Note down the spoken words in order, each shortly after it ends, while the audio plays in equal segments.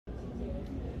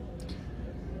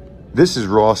This is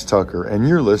Ross Tucker, and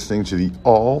you're listening to the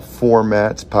All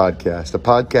Formats Podcast, a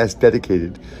podcast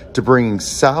dedicated to bringing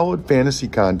solid fantasy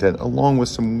content along with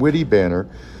some witty banter,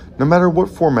 no matter what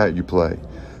format you play.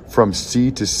 From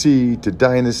C to C to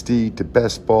Dynasty to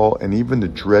Best Ball and even the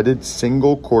dreaded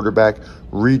single quarterback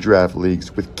redraft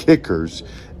leagues with kickers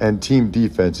and team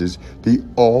defenses, the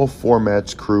All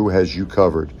Formats crew has you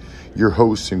covered. Your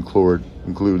hosts include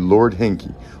Lord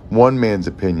Hinkie, One Man's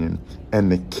Opinion,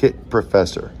 and the Kit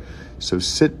Professor. So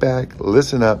sit back,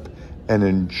 listen up, and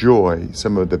enjoy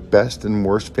some of the best and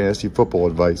worst fantasy football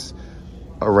advice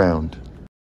around.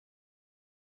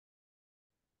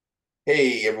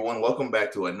 Hey everyone, welcome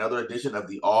back to another edition of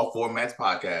the All Formats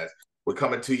Podcast. We're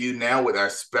coming to you now with our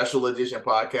special edition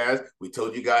podcast. We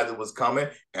told you guys it was coming.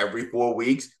 Every 4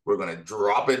 weeks, we're going to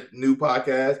drop a new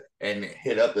podcast and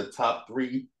hit up the top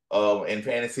three in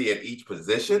fantasy at each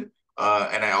position.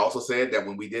 And I also said that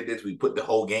when we did this, we put the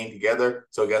whole game together.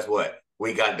 So guess what?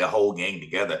 We got the whole game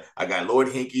together. I got Lord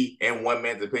Hinkie and One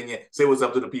Man's Opinion. Say what's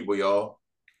up to the people, y'all.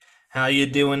 How you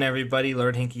doing, everybody?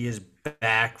 Lord Hinkie is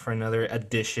back for another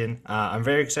edition. I'm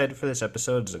very excited for this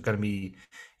episode. It's going to be,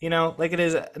 like it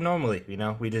is normally.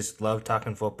 We just love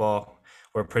talking football.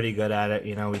 We're pretty good at it.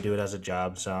 We do it as a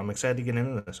job. So I'm excited to get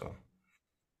into this one.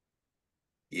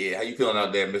 Yeah, how you feeling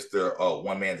out there, Mr.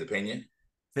 One Man's Opinion?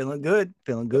 Feeling good.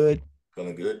 Feeling good.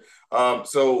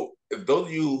 So if those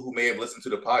of you who may have listened to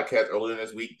the podcast earlier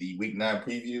this week, the Week 9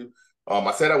 preview,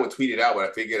 I said I would tweet it out, but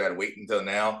I figured I'd wait until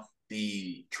now.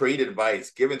 The trade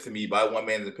advice given to me by One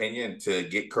Man's Opinion to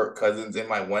get Kirk Cousins in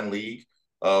my one league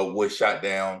was shot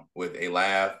down with a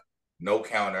laugh, no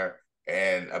counter,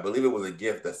 and I believe it was a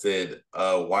gift that said,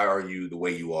 why are you the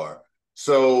way you are?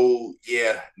 So,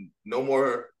 yeah, no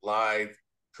more live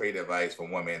trade advice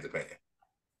from One Man's Opinion.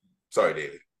 Sorry,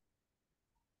 David.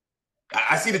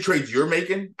 I see the trades you're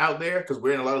making out there because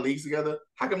we're in a lot of leagues together.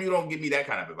 How come you don't give me that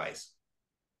kind of advice?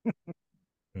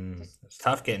 It's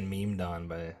tough getting memed on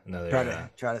by another.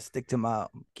 Try to stick to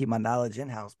keep my knowledge in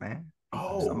house, man.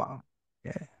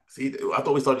 Yeah. See, I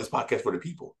thought we started this podcast for the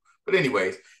people, but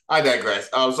anyways, I digress.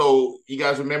 So you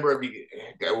guys remember if you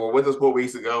were with us 4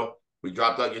 weeks ago, we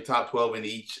dropped out your top 12 in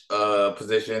each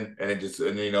position, and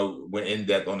then went in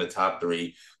depth on the top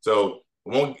three. So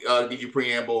I won't give you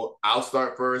preamble. I'll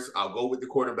start first. I'll go with the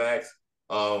quarterbacks.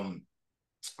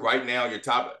 Right now, your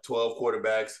top 12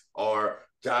 quarterbacks are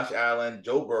Josh Allen,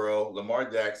 Joe Burrow, Lamar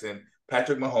Jackson,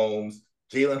 Patrick Mahomes,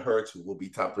 Jalen Hurts, who will be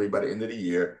top three by the end of the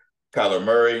year, Kyler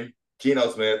Murray, Geno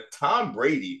Smith, Tom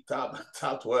Brady,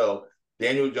 top 12,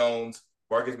 Daniel Jones,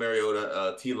 Marcus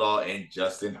Mariota, T. Law, and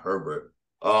Justin Herbert.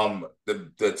 So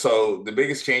the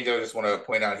biggest change I just want to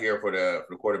point out here for the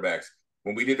quarterbacks.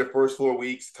 When we did the first 4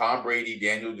 weeks, Tom Brady,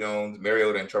 Daniel Jones,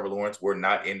 Mariota, and Trevor Lawrence were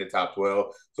not in the top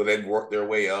 12. So they've worked their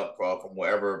way up from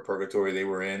whatever purgatory they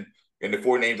were in. And the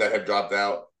four names that have dropped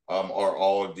out are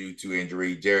all due to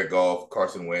injury: Jared Goff,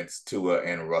 Carson Wentz, Tua,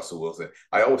 and Russell Wilson.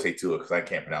 I always say Tua because I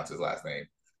can't pronounce his last name.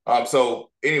 So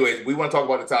anyways, we want to talk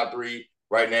about the top three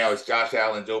right now. It's Josh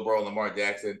Allen, Joe Burrow, Lamar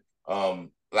Jackson.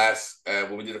 When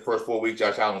we did the first 4 weeks,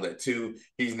 Josh Allen was at 2.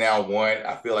 He's now 1.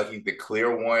 I feel like he's the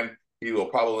clear 1. He will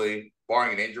probably,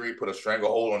 barring an injury, put a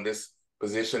stranglehold on this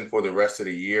position for the rest of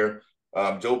the year.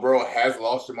 Joe Burrow has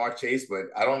lost Ja'Marr Chase, but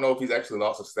I don't know if he's actually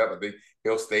lost a step. I think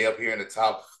he'll stay up here in the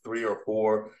top 3 or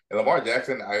 4. And Lamar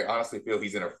Jackson, I honestly feel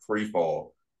he's in a free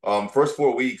fall. First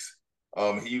 4 weeks,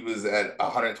 he was at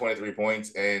 123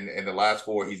 points, and in the last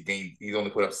 4, he's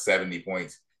only put up 70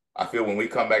 points. I feel when we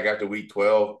come back after week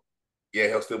 12, yeah,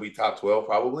 he'll still be top 12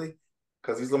 probably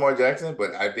because he's Lamar Jackson,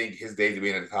 but I think his days of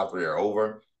being in the top 3 are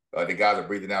over. The guys are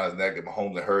breathing down his neck at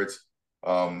Mahomes and Hurts.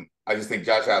 I just think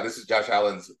this is Josh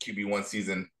Allen's QB1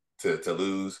 season to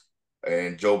lose.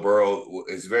 And Joe Burrow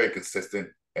is very consistent,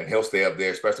 and he'll stay up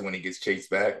there, especially when he gets chased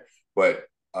back. But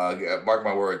mark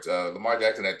my words, Lamar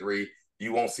Jackson at 3,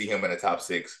 you won't see him in the top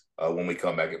 6 when we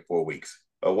come back in 4 weeks.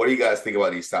 What do you guys think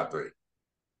about these top 3?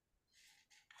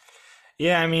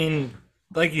 Yeah, I mean,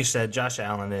 like you said, Josh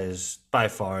Allen is by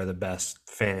far the best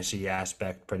fantasy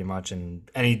aspect pretty much in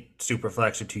any super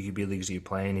flex or 2QB leagues you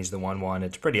play in. He's the 1-1.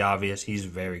 It's pretty obvious. He's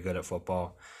very good at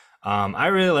football. I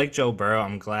really like Joe Burrow.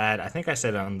 I'm glad. I think I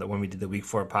said when we did the Week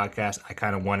 4 podcast, I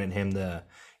kind of wanted him to,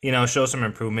 show some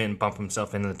improvement and bump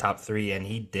himself into the top 3, and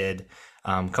he did.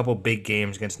 A couple big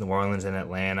games against New Orleans and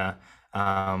Atlanta.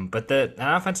 But the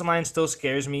offensive line still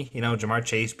scares me. Ja'Marr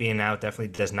Chase being out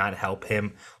definitely does not help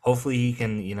him. Hopefully he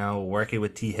can, work it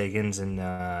with T. Higgins and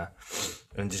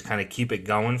just kind of keep it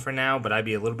going for now. But I'd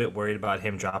be a little bit worried about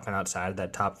him dropping outside of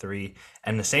that top 3.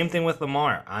 And the same thing with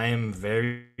Lamar.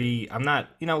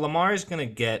 Lamar is going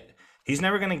to get He's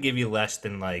never going to give you less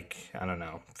than like, I don't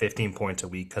know, 15 points a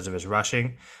week because of his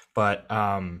rushing. But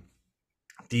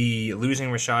the losing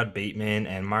Rashad Bateman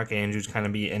and Mark Andrews kind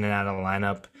of be in and out of the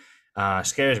lineup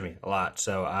scares me a lot.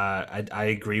 So I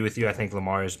agree with you. I think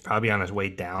Lamar is probably on his way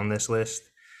down this list.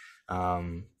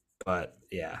 But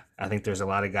yeah, I think there's a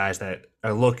lot of guys that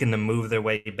are looking to move their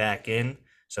way back in.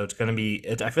 So it's going to be,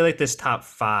 I feel like this top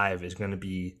 5 is going to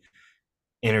be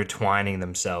intertwining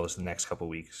themselves the next couple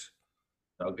weeks.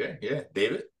 Okay. Yeah.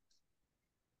 David?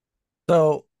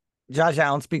 So Josh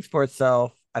Allen speaks for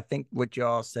itself. I think what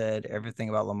y'all said, everything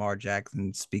about Lamar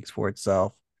Jackson speaks for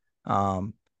itself. I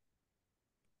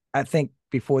think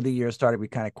before the year started, we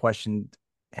kind of questioned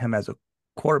him as a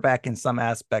quarterback in some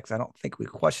aspects. I don't think we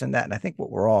questioned that. And I think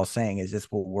what we're all saying is just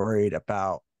we're worried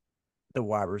about the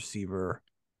wide receiver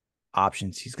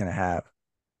options he's going to have.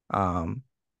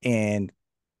 And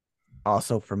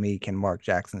also for me, can Mark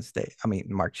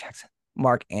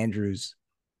Andrews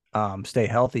stay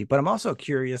healthy? But I'm also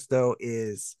curious though,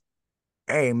 is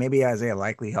hey, maybe Isaiah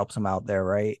Likely helps him out there,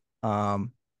 right?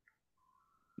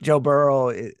 Joe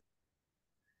Burrow,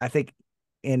 I think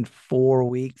in 4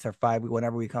 weeks or 5 weeks,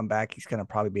 whenever we come back, he's going to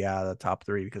probably be out of the top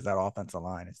 3 because that offensive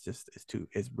line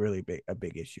is really a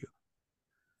big issue.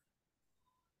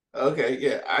 Okay,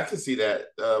 yeah, I can see that.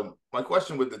 My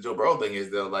question with the Joe Burrow thing is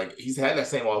though, like he's had that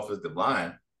same offensive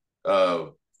line.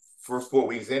 First 4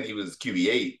 weeks in, he was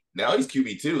QB8. Now he's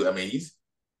QB2. I mean,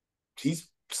 he's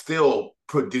still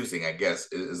producing, I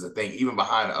guess, is the thing, even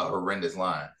behind a horrendous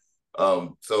line.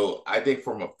 So I think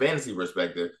from a fantasy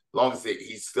perspective, as long as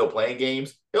he's still playing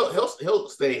games, he'll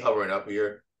stay hovering up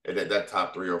here at that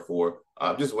top 3 or 4.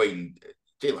 I'm just waiting.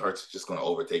 Jalen Hurts is just going to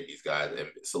overtake these guys and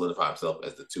solidify himself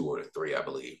as the 2 or the 3, I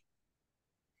believe.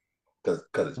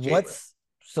 Because it's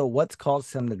Jalen. What's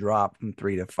caused him to drop from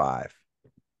 3 to 5?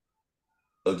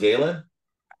 Oh, Jalen?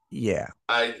 Yeah.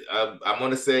 I'm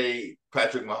going to say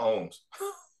Patrick Mahomes.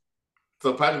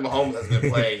 So Patrick Mahomes has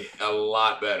been playing a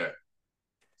lot better.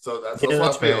 So that's what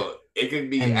I feel. It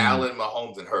could be Allen,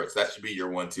 Mahomes, and Hurts. That should be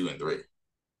your 1, 2, and 3.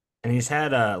 And he's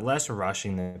had less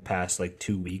rushing the past like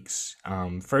 2 weeks.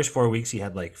 First 4 weeks, he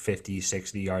had like 50,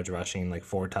 60 yards rushing, like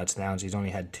 4 touchdowns. He's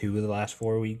only had 2 of the last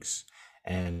 4 weeks.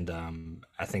 And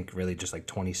I think really just like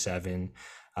 27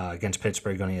 against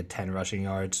Pittsburgh, only had 10 rushing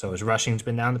yards. So his rushing's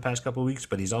been down the past couple of weeks,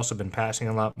 but he's also been passing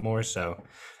a lot more. So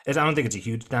I don't think it's a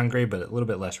huge downgrade, but a little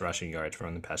bit less rushing yards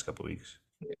from the past couple of weeks.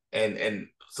 And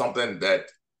something that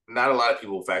not a lot of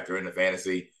people factor into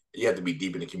fantasy, you have to be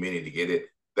deep in the community to get it.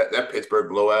 That Pittsburgh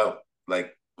blowout,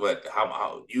 like, but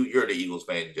how you're the Eagles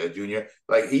fan, Junior.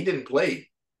 Like, he didn't play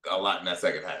a lot in that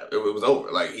second half. It was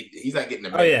over. Like, he's not getting the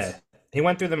minutes. Oh yeah, he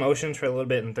went through the motions for a little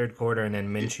bit in the third quarter, and then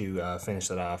Minshew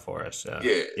finished it off for us.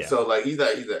 Yeah. So like he's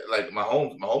like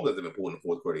Mahomes hasn't been pulled in the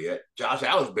fourth quarter yet. Josh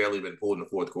Allen's barely been pulled in the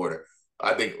fourth quarter.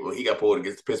 I think he got pulled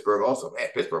against Pittsburgh also. Man,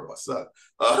 Pittsburgh must suck.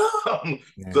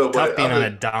 So tough being on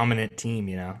a dominant team,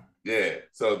 you know. Yeah,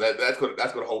 so that's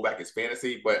gonna hold back his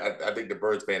fantasy, but I think the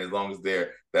Birds fan, as long as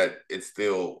it's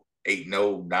still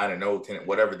 8-0, 9-0, 10,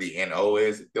 whatever the NO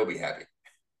is, they'll be happy.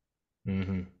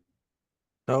 Mm-hmm.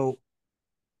 So,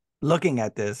 looking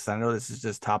at this, I know this is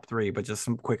just top 3, but just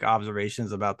some quick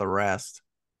observations about the rest.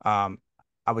 I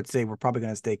would say we're probably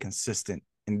going to stay consistent.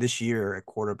 And this year at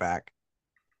quarterback,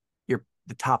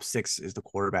 the top 6 is the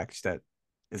quarterbacks that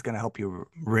is going to help you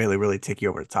really, really take you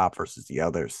over the top versus the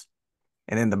others.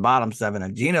 And then the bottom 7 are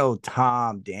Geno,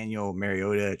 Tom, Daniel,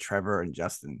 Mariota, Trevor, and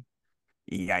Justin.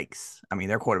 Yikes. I mean,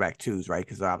 they're quarterback 2s, right?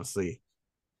 Because obviously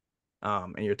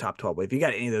in your top 12. But if you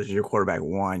got any of those as your quarterback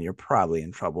 1, you're probably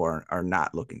in trouble or are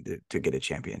not looking to get a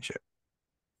championship.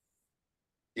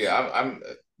 Yeah, I'm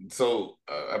so,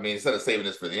 I mean, instead of saving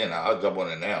this for the end, I'll jump on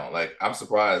it now. Like, I'm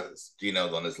surprised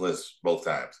Geno's on this list both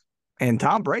times. And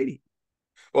Tom Brady.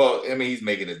 Well, I mean, he's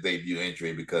making his debut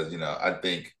entry because, I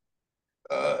think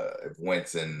if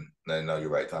Wentz and no, you're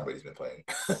right, Tom Brady's been playing.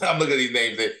 I'm looking at these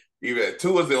names.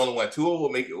 Tua's the only one. Tua will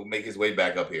make his way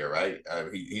back up here, right?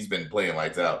 He's been playing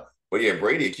lights out. But yeah,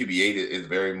 Brady at QB8 is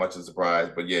very much a surprise.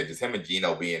 But yeah, just him and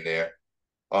Geno being there.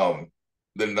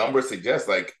 The numbers suggest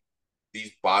like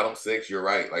these bottom 6, you're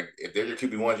right. Like if they're your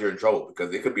QB1s, you're in trouble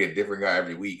because it could be a different guy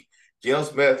every week. Geno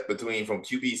Smith from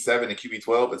QB7 and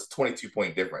QB12, it's a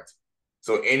 22-point difference.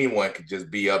 So anyone could just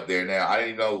be up there now. I didn't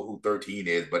even know who 13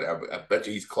 is, but I bet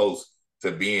you he's close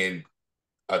to being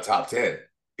a top 10.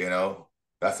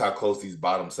 That's how close these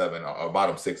bottom 7 or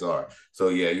bottom 6 are. So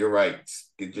yeah, you're right.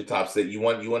 Get your top 6. You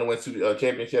want to win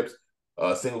championships,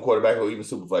 single quarterback or even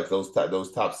superflex.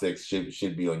 Those top 6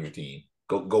 should be on your team.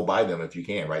 Go buy them if you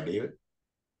can, right, David?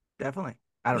 Definitely.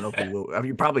 I don't know if you will.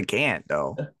 You probably can't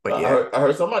though. But yeah, I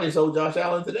heard somebody sold Josh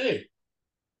Allen today.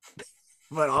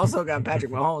 but also got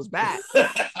Patrick Mahomes back.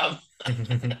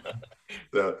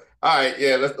 So, all right,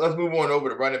 yeah, let's move on over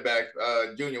to running backs.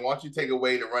 Junior, why don't you take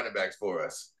away the running backs for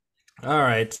us? All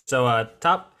right, so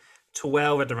top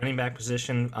 12 at the running back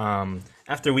position.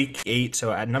 After week 8,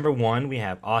 so at number 1 we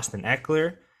have Austin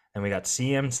Eckler, and we got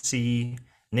CMC,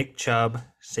 Nick Chubb,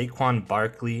 Saquon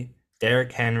Barkley,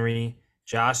 Derrick Henry,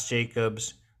 Josh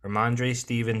Jacobs, Ramondre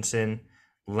Stevenson,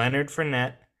 Leonard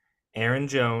Fournette, Aaron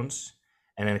Jones,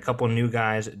 and then a couple new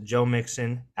guys: Joe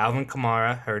Mixon, Alvin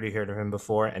Kamara. Heard of him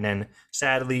before, and then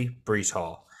sadly Breece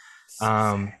Hall.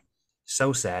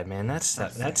 So sad, man.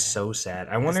 That's so sad.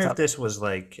 I wonder if this was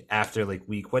like after like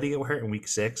week. What did he get hurt in week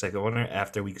 6? Like I wonder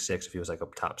after week 6 if he was like a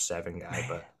top 7 guy.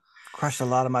 But crushed a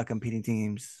lot of my competing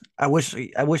teams. I wish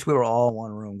we were all in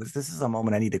one room because this is a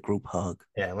moment I need a group hug.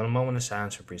 Yeah, a little moment of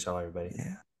silence for Breece Hall, everybody.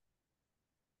 Yeah.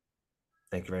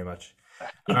 Thank you very much.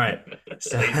 All right.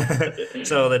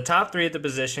 So the top 3 at the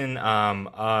position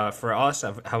for us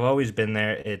have always been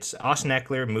there. It's Austin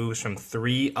Eckler moves from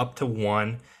 3 up to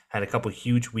 1. Had a couple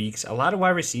huge weeks. A lot of wide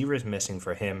receivers missing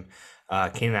for him.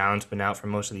 Keenan Allen's been out for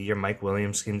most of the year. Mike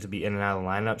Williams seems to be in and out of the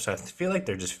lineup. So I feel like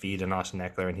they're just feeding Austin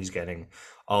Eckler, and he's getting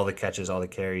all the catches, all the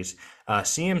carries.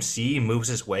 CMC moves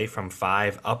his way from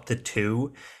 5 up to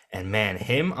 2. And, man,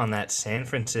 him on that San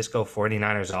Francisco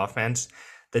 49ers offense,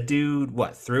 the dude,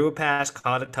 threw a pass,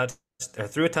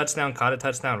 threw a touchdown, caught a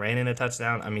touchdown, ran in a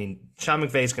touchdown. I mean, Sean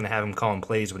McVay's going to have him calling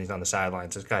plays when he's on the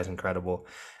sidelines. This guy's incredible.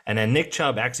 And then Nick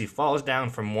Chubb actually falls down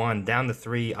from 1 down to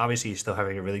 3. Obviously, he's still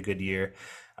having a really good year.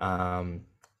 But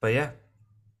yeah.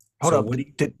 Hold up.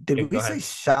 Did we say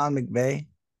Sean McVay?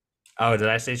 Oh, did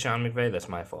I say Sean McVay? That's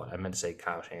my fault. I meant to say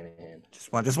Kyle Shanahan.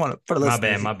 Just want for the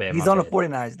listeners. My bad. He's on the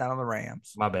 49ers, not on the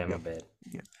Rams. My bad.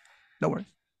 Yeah. No worries.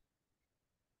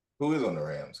 Who is on the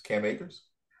Rams? Cam Akers?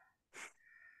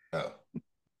 Oh,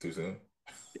 too soon.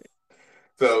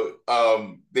 So,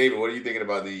 David, what are you thinking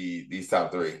about these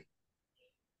top 3?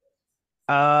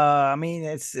 I mean,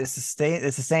 it's the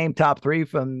same top 3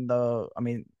 from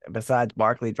besides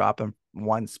Barkley dropping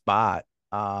 1 spot.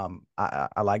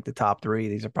 I like the top 3.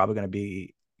 These are probably going to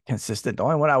be consistent. The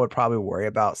only one I would probably worry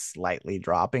about slightly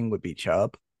dropping would be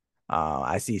Chubb.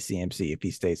 I see CMC, if he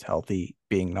stays healthy,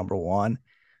 being number 1.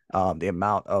 The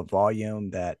amount of volume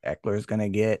that Eckler is going to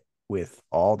get with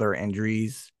all their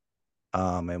injuries,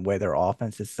 and where their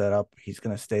offense is set up, he's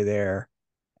going to stay there.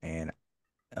 And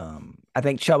I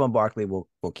think Chubb and Barkley will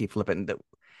keep flipping.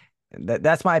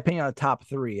 That's my opinion on the top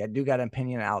 3. I do got an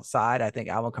opinion outside. I think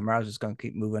Alvin Kamara is just going to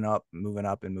keep moving up.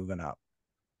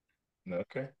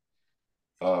 Okay.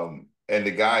 And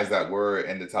the guys that were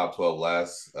in the top 12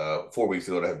 last 4 weeks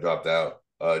ago that have dropped out,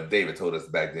 David told us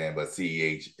back then, but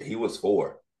CEH, he was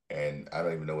 4, and I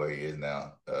don't even know where he is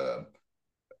now.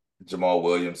 Jamal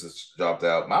Williams has dropped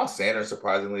out. Miles Sanders,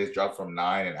 surprisingly, has dropped from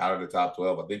 9 and out of the top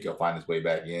 12. I think he'll find his way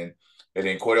back in. And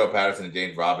then Cordell Patterson and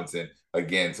James Robinson,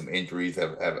 again, some injuries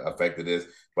have affected this.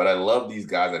 But I love these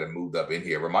guys that have moved up in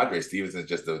here. Ramondre Stevenson is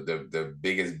just the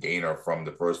biggest gainer from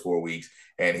the first 4 weeks,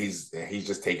 and he's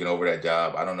just taking over that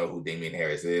job. I don't know who Damian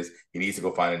Harris is. He needs to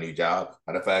go find a new job.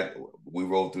 Matter of fact, we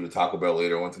rolled through the Taco Bell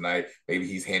later on tonight. Maybe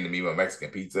he's handing me my Mexican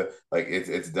pizza. Like,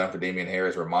 it's done for Damian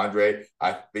Harris. Ramondre,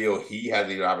 I feel he has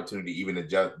the opportunity even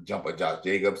to jump at Josh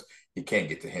Jacobs. He can't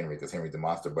get to Henry because Henry's a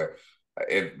monster, but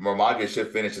if Ramondre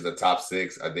should finish as a top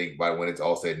 6, I think by when it's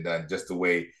all said and done, just the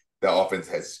way the offense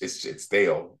it's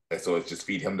stale, and so it's just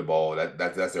feed him the ball.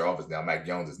 That's their offense now. Mac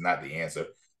Jones is not the answer,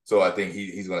 so I think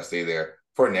he's going to stay there.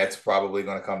 Fournette's probably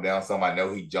going to come down some. I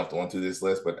know he jumped onto this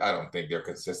list, but I don't think they're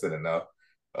consistent enough.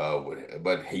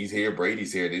 But he's here,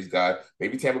 Brady's here. These guys,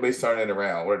 maybe Tampa Bay's turning it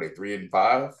around. What are they,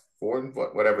 3-5, 4,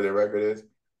 whatever their record is?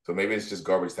 So maybe it's just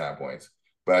garbage time points.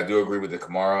 But I do agree with the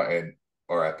Kamara and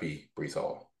RIP Breece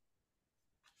Hall.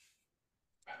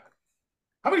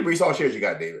 How many Breece Hall shares you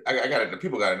got, David? I got it. The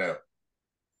people got to know.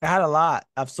 I had a lot.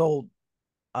 I've sold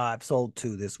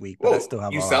 2 this week, but I still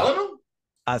have. You selling them?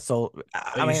 I sold.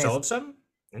 You sold some?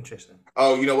 Interesting.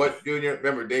 Oh, you know what, Junior?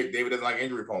 Remember, David doesn't like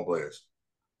injury prone players.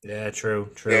 Yeah, true.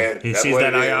 Yeah, he sees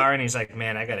that IR and he's like,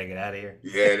 "Man, I gotta get out of here."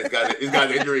 Yeah, this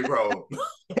guy's injury prone.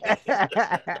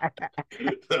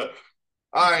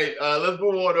 All right, let's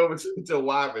move on over to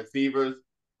wide receivers.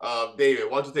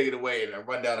 David, why don't you take it away and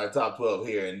run down our top 12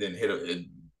 here, and then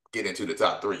get into the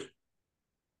top 3.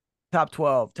 Top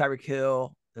 12: Tyreek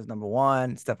Hill is number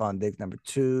 1, Stephon Diggs number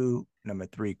 2, number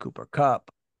 3 Cooper Kupp,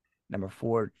 number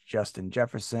 4 Justin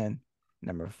Jefferson,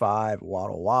 number 5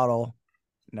 Waddle,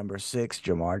 number 6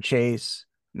 Jamar Chase,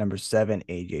 number 7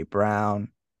 AJ Brown,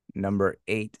 number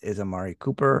 8 is Amari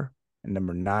Cooper, and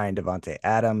number 9 Devontae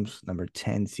Adams, number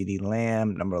 10 CeeDee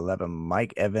Lamb, number 11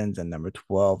 Mike Evans, and number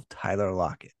 12 Tyler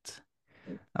Lockett.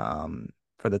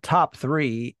 For the top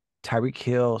three, Tyreek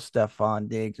Hill, Stephon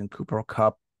Diggs, and Cooper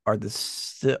Kupp are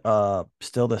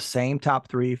still the same top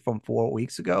three from 4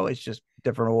 weeks ago. It's just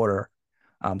different order.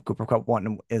 Cooper Kupp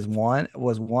was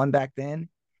one back then.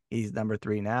 He's number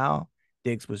 3 now.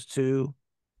 Diggs was 2,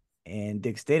 and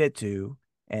Diggs stayed at 2,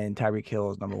 and Tyreek Hill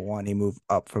is number 1. He moved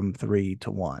up from 3 to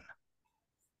 1.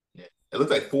 Yeah. It looks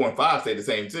like 4 and 5 stay the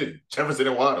same too. Jefferson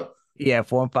and Waddle. Yeah,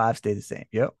 4 and 5 stay the same.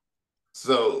 Yep.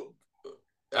 So,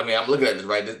 I mean, I'm looking at this,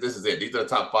 right? This is it. These are the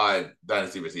top 5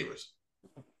 dynasty receivers.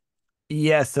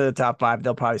 Yes, to the top 5.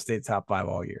 They'll probably stay top 5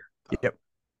 all year. Yep.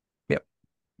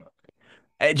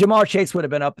 Jamar Chase would have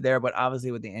been up there, but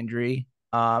obviously with the injury.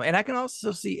 And I can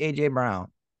also see AJ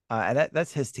Brown.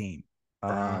 That's his team.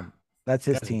 That's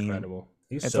his team. Incredible.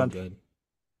 He's so good.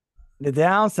 The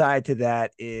downside to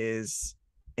that is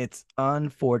it's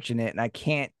unfortunate, and I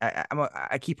can't.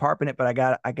 I keep harping it, but I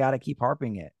gotta keep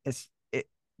harping it.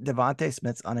 Devontae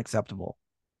Smith's unacceptable.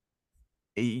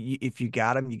 If you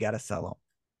got him, you got to sell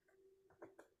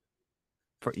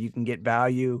him. You can get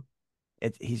value.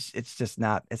 It's just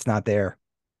not. It's not there.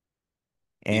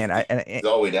 And he's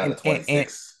all the way down to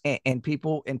 26. And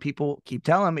people keep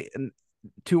telling me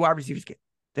 2 wide receivers.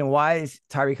 Then why is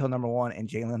Tyreek Hill number 1 and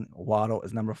Jalen Waddle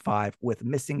is number 5 with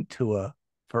missing Tua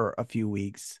for a few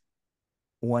weeks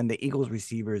when the Eagles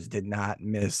receivers did not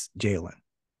miss Jalen?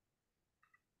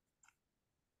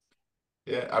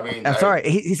 Yeah, I mean, I'm sorry.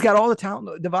 He's got all the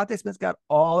talent. Devontae Smith's got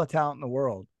all the talent in the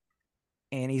world,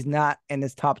 and he's not in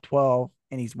this top 12.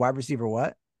 And he's wide receiver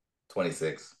what?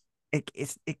 26.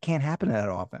 It can't happen in that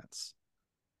offense.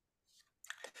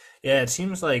 Yeah, it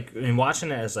seems like, I mean,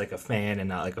 watching it as like a fan and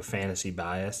not like a fantasy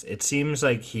bias, it seems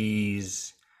like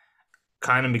he's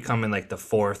kind of becoming like the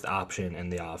 4th option in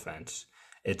the offense.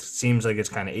 It seems like it's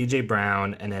kind of AJ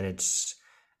Brown, and then it's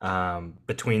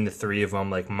between the 3 of them,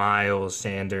 like Miles,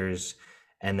 Sanders,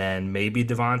 and then maybe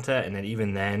Devonta, and then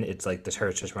even then, it's like this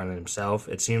Hurts just running himself.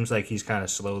 It seems like he's kind of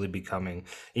slowly becoming.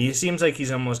 He seems like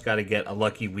he's almost got to get a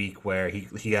lucky week where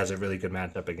he has a really good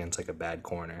matchup against like a bad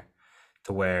corner,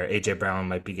 to where AJ Brown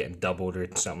might be getting doubled or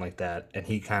something like that, and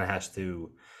he kind of has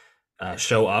to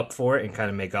show up for it and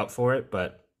kind of make up for it.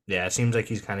 But yeah, it seems like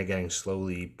he's kind of getting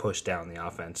slowly pushed down the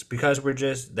offense because we're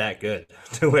just that good,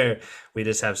 to where we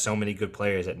just have so many good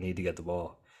players that need to get the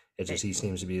ball. It's just he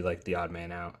seems to be like the odd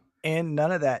man out. And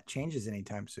none of that changes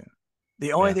anytime soon.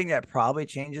 The only thing that probably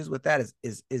changes with that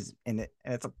is and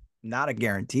it's not a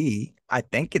guarantee. I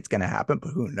think it's going to happen, but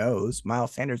who knows?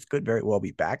 Miles Sanders could very well be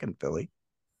back in Philly,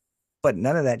 but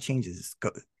none of that changes.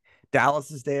 Dallas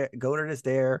is there. Goddard is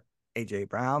there. AJ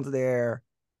Brown's there.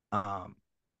 The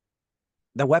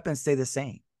weapons stay the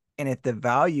same. And if the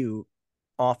value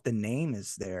off the name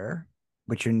is there,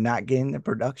 but you're not getting the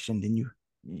production, then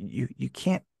you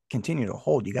can't continue to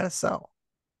hold. You got to sell.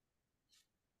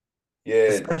 Yeah,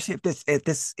 especially if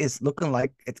this is looking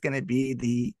like it's going to be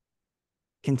the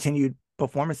continued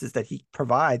performances that he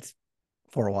provides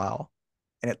for a while,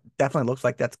 and it definitely looks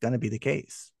like that's going to be the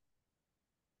case.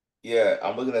 Yeah,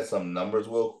 I'm looking at some numbers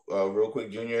real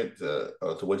quick, Junior, to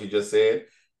what you just said,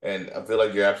 and I feel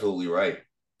like you're absolutely right.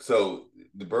 So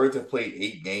the Birds have played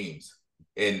 8 games.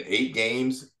 In 8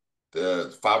 games,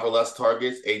 the 5 or less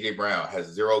targets. AJ Brown has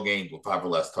 0 games with 5 or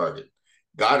less targets.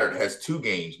 Goddard has 2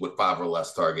 games with 5 or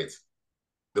less targets.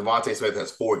 Devontae Smith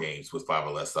has 4 games with 5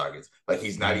 or less targets. Like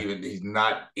he's not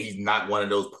one of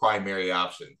those primary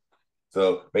options.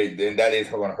 So then that is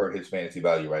going to hurt his fantasy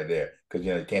value right there, because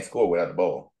you can't score without the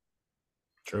ball.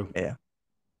 True. Yeah.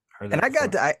 And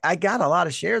I got a lot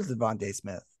of shares of Devontae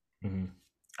Smith. Mm-hmm.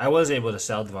 I was able to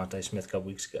sell Devontae Smith a couple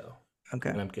weeks ago.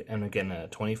 Okay. And I'm getting a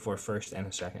 24 first and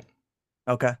a second.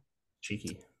 Okay.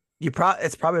 Cheeky.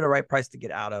 It's probably the right price to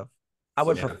get out of. I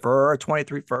would prefer a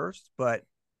 23 first, but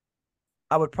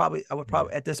I would probably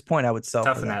at this point I would sell.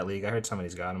 Tough in that league. I heard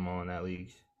somebody's got them all in that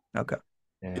league. Okay.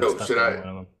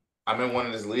 Yeah, I'm in one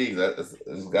of these leagues.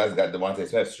 This guy's got Devontae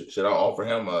Smith. Should I offer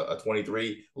him a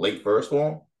 23 late first for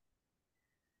him?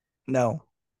 No,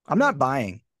 I'm not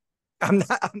buying. I'm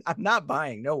not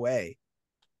buying. No way.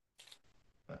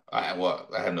 I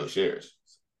have no shares,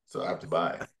 so I have to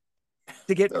buy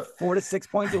to get 4 to 6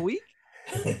 points a week.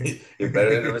 You're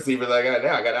better than the receivers I got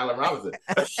now. I got Allen Robinson.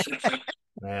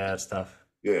 Yeah, that's tough.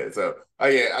 Yeah, so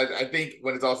I think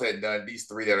when it's all said and done, these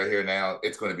 3 that are here now,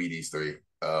 it's going to be these 3.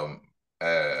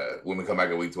 When we come back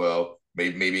in week 12,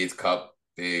 maybe it's Kupp,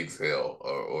 Diggs, Hill,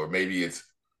 or maybe it's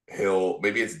Hill,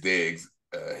 maybe it's Diggs,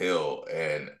 Hill,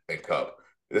 and Kupp.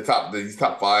 These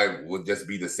top 5 will just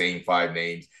be the same 5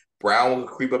 names. Brown will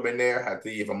creep up in there. I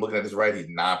think if I'm looking at this right, he's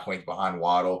 9 points behind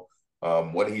Waddle.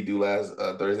 What did he do last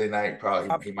Thursday night? Probably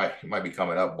he might be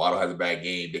coming up. Waddle has a bad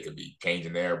game. They could be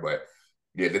changing there, but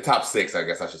Yeah, the top 6, I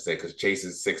guess I should say, because Chase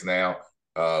is 6 now,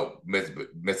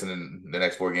 missing in the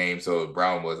next 4 games. So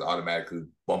Brown was automatically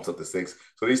bumps up to 6.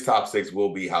 So these top 6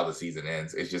 will be how the season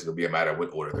ends. It's just gonna be a matter of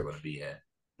what order they're gonna be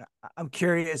in. I'm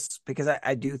curious because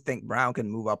I do think Brown can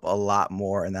move up a lot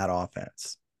more in that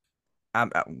offense.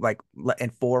 Like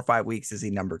in 4 or 5 weeks, is he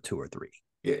number 2 or 3?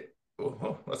 Yeah.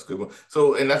 Oh, that's a good one.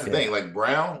 So, and that's the thing. Like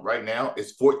Brown right now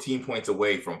is 14 points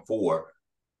away from 4,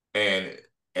 and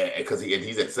because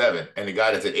he's at 7, and the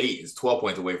guy that's at 8 is 12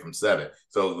 points away from 7.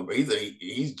 So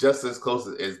he's just as close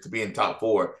as to being top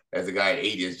 4 as the guy at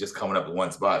 8 is, just coming up to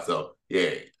 1 spot. So yeah,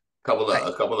 a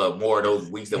couple of more of those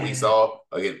weeks that we saw.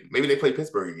 Again, maybe they play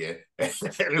Pittsburgh again.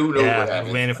 Who knows what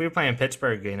happens? Man, if we play in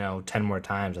Pittsburgh, 10 more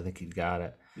times, I think he'd got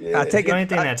it. Yeah. The only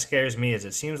thing that scares me is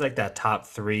it seems like that top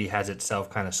 3 has itself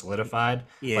kind of solidified.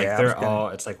 Yeah,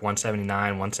 like it's like 179,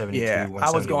 172, yeah, 171.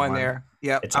 I was going there.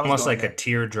 Yeah, it's almost like a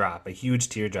teardrop, a huge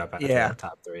teardrop after the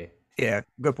top 3. Yeah,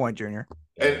 good point, Junior.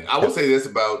 And I will say this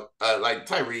about like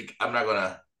Tyreek.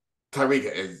 Tyreek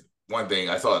is one thing.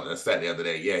 I saw a stat the other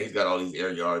day. Yeah, he's got all these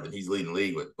air yards and he's leading the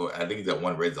league with. I think he's got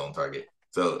 1 red zone target.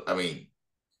 So I mean,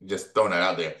 just throwing that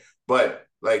out there. But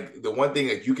like the one thing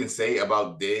that you can say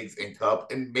about Diggs and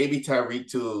Kupp, and maybe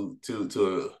Tyreek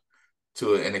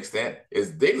to an extent, is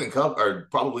Diggs and Kupp are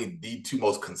probably the 2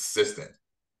 most consistent.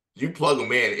 You plug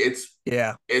them in, it's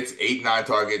 8, 9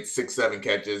 targets, 6, 7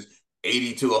 catches,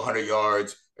 80 to 100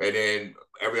 yards, and then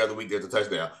every other week there's a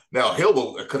touchdown. Now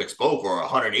Hill could explode for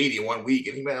 180 in 1 week,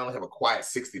 and he might only have a quiet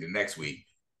 60 the next week.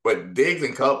 But Diggs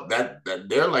and Kupp, that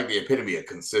they're like the epitome of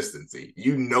consistency.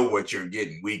 You know what you're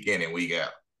getting week in and week out.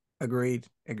 Agreed.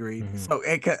 Mm-hmm. So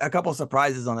a couple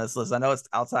surprises on this list. I know it's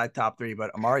outside top 3, but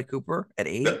Amari Cooper at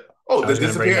 8. The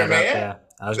disappearing man.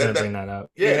 I was going to bring that up.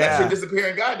 Yeah, that's your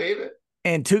disappearing guy, David.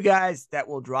 And 2 guys that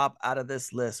will drop out of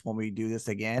this list when we do this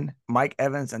again: Mike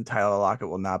Evans and Tyler Lockett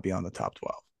will not be on the top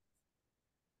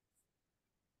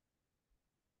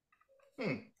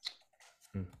 12.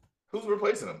 Who's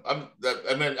replacing them? I'm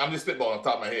just spitballing on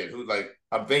top of my head.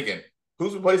 I'm thinking,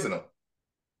 who's replacing them?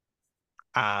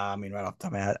 I mean, right off the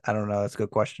top of my head, I don't know. That's a good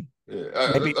question. Yeah,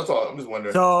 that's all. I'm just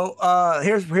wondering. So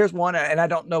here's one, and I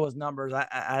don't know his numbers. I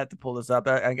have to pull this up.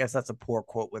 I guess that's a poor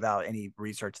quote without any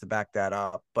research to back that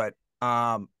up. But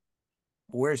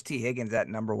where's T. Higgins at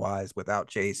number wise without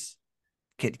Chase?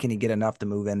 Can he get enough to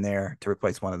move in there to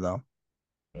replace one of them?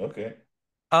 Okay.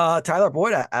 Tyler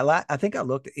Boyd, I think I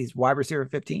looked. He's wide receiver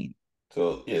 15.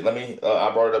 So yeah, let me. I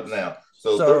brought it up now.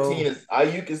 So 13 is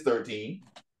Ayuk is 13.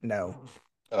 No.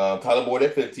 Tyler Boyd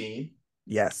at 15.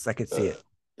 Yes, I could see it.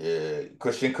 Yeah,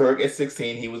 Christian Kirk at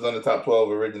 16. He was on the top 12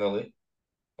 originally.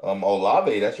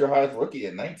 Olave, that's your highest rookie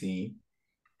at 19.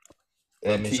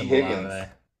 And T. Higgins.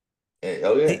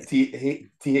 T.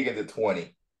 Higgins at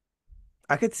 20.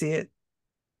 I could see it.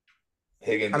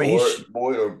 Higgins or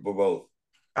Boyd or both.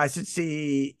 I could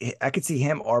see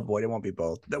him or Boyd. It won't be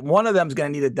both. One of them is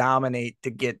going to need to dominate to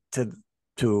get to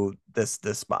this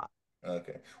spot.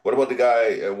 Okay. What about the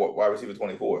guy wide receiver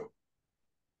 24?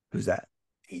 Who's that?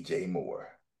 DJ Moore.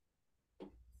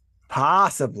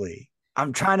 Possibly.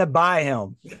 I'm trying to buy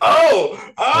him. Oh,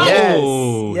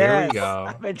 yes. Here we go.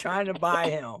 I've been trying to buy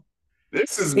him.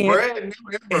 This is brand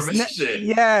new information.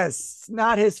 Yes,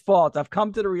 not his fault. I've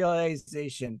come to the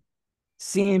realization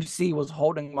CMC was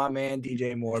holding my man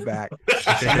DJ Moore back,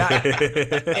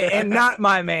 and not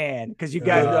my man, because you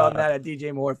guys know I'm not a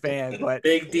DJ Moore fan. But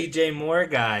big DJ Moore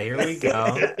guy. Here we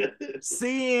go.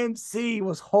 CMC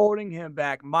was holding him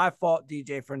back. My fault,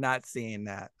 DJ, for not seeing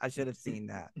that. I should have seen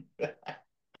that.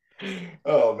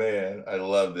 Oh man, I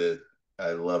love this.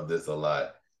 I love this a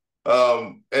lot.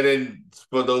 And then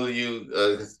for those of you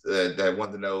that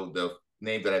want to know the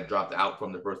name that I dropped out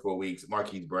from the first 4 weeks,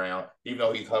 Marquise Brown, even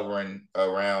though he's hovering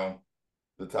around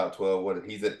the top 12,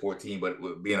 he's at 14,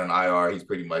 but being on IR, he's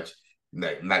pretty much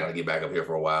not going to get back up here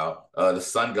for a while. The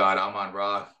Sun God,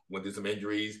 Amon-Ra, went through some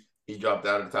injuries. He dropped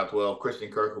out of the top 12.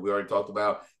 Christian Kirk, who we already talked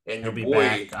about. And he'll be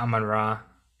back, Amon-Ra.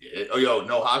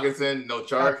 No Hockenson, no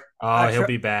Chark. He'll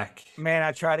be back. Man,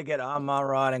 I tried to get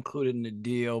Amon-Ra included in the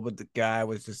deal, but the guy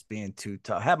was just being too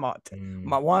tough. I had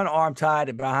my one arm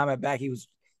tied behind my back. He was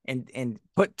and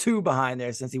put 2 behind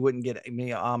there since he wouldn't get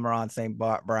me Amon-Ra St.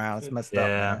 Brown. It's messed up.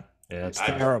 Man. Yeah, it's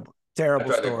terrible. I tried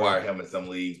story. to acquire him in some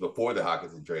leagues before the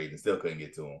Hockenson trade and still couldn't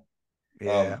get to him.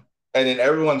 Yeah. And then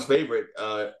everyone's favorite,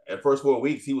 at first 4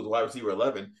 weeks, he was wide receiver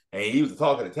 11, and he was the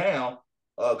talk of the town.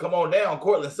 Come on down,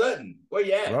 Cortland Sutton. Where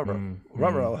you at?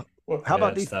 Ruh-roh. How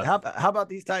about these? How about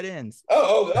these tight ends?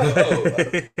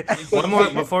 One more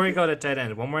before we go to tight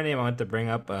end. One more name I want to bring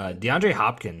up: DeAndre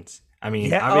Hopkins. I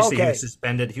mean, obviously he was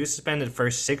suspended. He was suspended the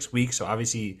first 6 weeks, so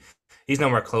obviously he's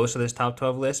nowhere close to this top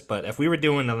 12 list. But if we were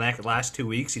doing the last 2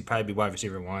 weeks, he'd probably be wide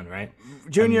receiver 1, right?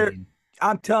 Junior, I mean,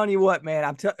 I'm telling you what, man.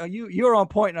 I'm telling you, you're on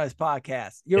point on this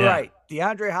podcast. You're right,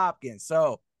 DeAndre Hopkins.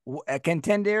 So a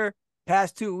contender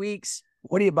past 2 weeks.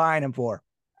 What are you buying him for?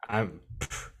 I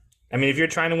mean, if you're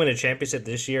trying to win a championship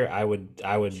this year, I would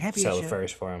sell the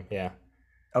first for him. Yeah.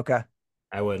 Okay.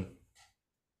 I would.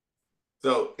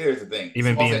 So here's the thing.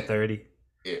 Even being 30.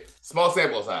 Yeah. Small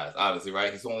sample size, obviously,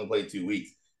 right? He's only played 2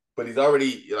 weeks. But he's already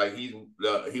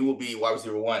he will be wide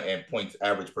receiver 1 and points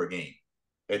average per game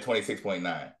at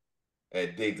 26.9.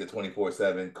 At Diggs at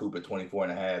 24.7, Coop at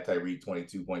 24.5, Tyreek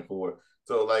 22.4.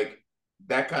 So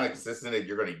that kind of consistent that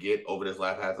you're going to get over this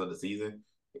last half of the season,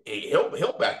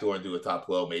 he'll backdoor and do a top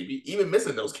 12 maybe, even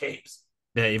missing those games.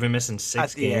 Yeah, even missing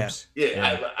 6 games.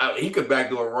 Yeah. He could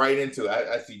backdoor right into it.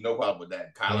 I see no problem with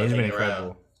that. Kyler he's been incredible.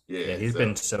 Around. Yeah, he's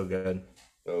been so good.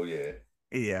 Oh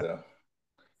yeah. So.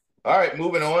 All right,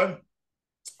 moving on.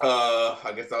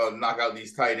 I guess I'll knock out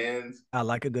these tight ends. I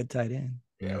like a good tight end.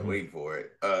 Yeah, waiting for it.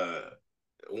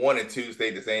 1 and 2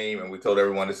 stayed the same, and we told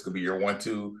everyone this could be your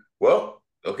 1-2. Well,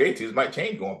 okay, 2s might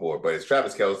change going forward, but it's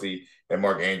Travis Kelce and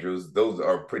Mark Andrews. Those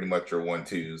are pretty much your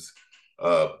 1-2s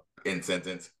in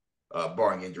sentence,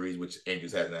 barring injuries, which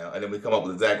Andrews has now. And then we come up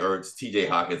with Zach Ertz, TJ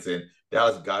Hawkinson,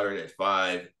 Dallas Goedert at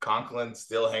 5, Conklin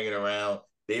still hanging around,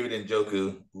 David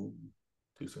Njoku,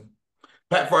 too soon.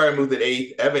 Pat Freiermuth at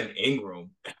 8, Evan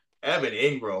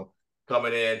Ingram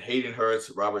coming in, Hayden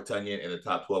Hurst, Robert Tonyan, and the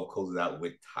top 12 closes out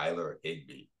with Tyler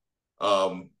Higbee.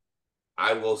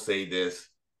 I will say this.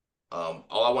 All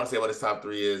I want to say about this top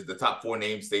 3 is the top 4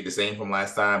 names stayed the same from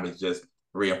last time. It's just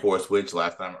 3 and 4 switch.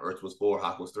 Last time Ertz was 4,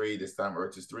 Hawk was 3. This time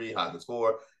Ertz is 3, Hawk is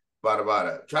 4. Bada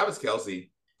bada. Travis Kelce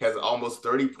has almost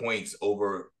 30 points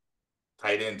over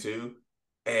tight end 2,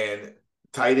 and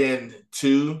tight end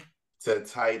 2 to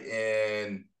tight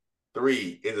end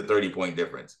 3 is a 30-point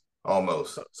difference.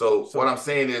 Almost. So what I'm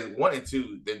saying is 1 and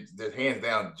 2, they're hands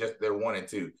down, just they're 1 and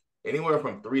 2. Anywhere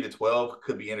from 3 to 12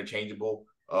 could be interchangeable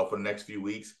for the next few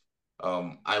weeks.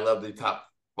 I love the top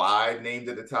 5 names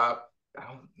at the top. I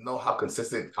don't know how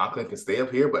consistent Conklin can stay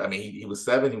up here, but I mean, he was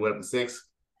 7, he went up to 6.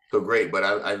 So great. But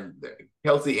I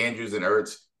Kelce, Andrews, and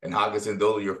Ertz and Hockenson,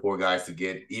 those are your 4 guys to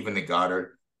get, even the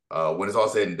Goddard. When it's all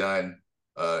said and done,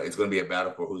 it's going to be a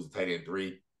battle for who's the tight end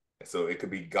 3. So it could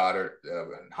be Goddard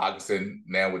and Hockenson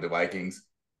now with the Vikings.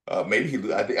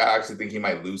 Maybe I actually think he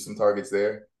might lose some targets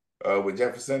there with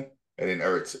Jefferson, and then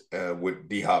Ertz with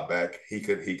D-Hop back, he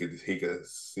could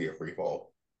see a free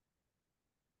fall.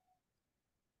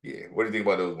 Yeah, what do you think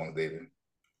about those ones, David?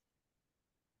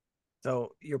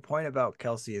 So your point about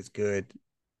Kelce is good.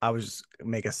 I was just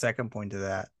make a second point to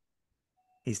that.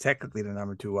 He's technically the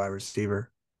number 2 wide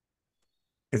receiver.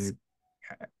 He's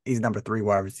number 3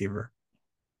 wide receiver.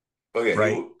 Okay,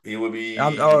 right. He would be.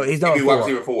 He's wide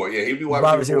receiver 4. Yeah, he'd be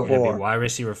wide receiver 4. He'd be wide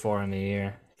receiver 4 in the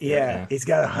year. Yeah, he's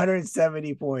got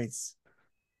 170 points.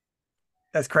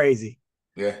 That's crazy.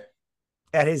 Yeah.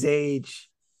 At his age,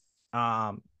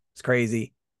 it's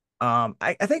crazy.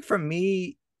 I think for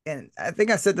me, and I think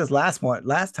I said this last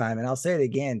time, and I'll say it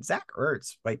again. Zach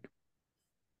Ertz, I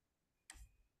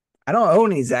don't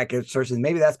own any Zach Ertz.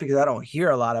 Maybe that's because I don't hear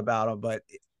a lot about him. But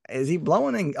is he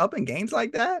blowing up in games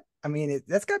like that? I mean,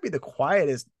 that's got to be the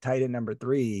quietest tight end number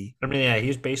 3. I mean, yeah,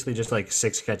 he's basically just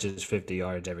 6 catches, 50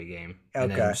 yards every game. And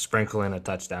then sprinkle in a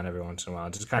touchdown every once in a while.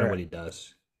 It's just kind of what he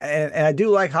does. And I do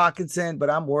like Hockenson,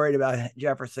 but I'm worried about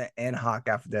Jefferson and Hawk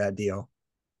after that deal.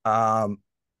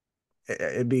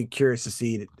 It'd be curious to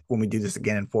see when we do this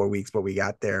again in 4 weeks what we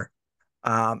got there.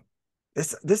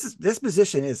 This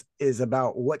position is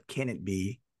about what can it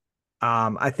be.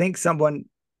 I think someone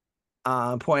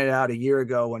pointed out a year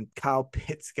ago when Kyle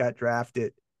Pitts got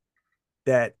drafted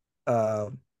that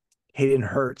Hayden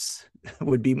Hurst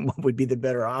would be the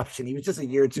better option. He was just a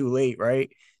year too late,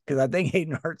 right? Because I think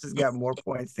Hayden Hurst has got more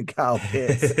points than Kyle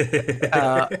Pitts.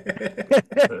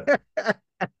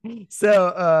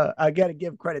 So I got to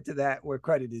give credit to that where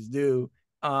credit is due.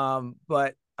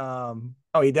 But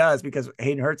he does, because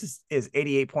Hayden Hurst is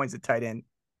 88 points at tight end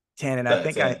 10, and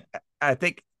I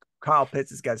think Kyle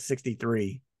Pitts has got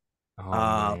 63.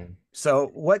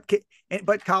 So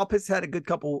but Kyle Pitts had a good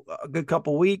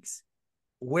couple weeks.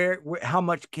 Where how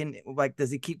much can does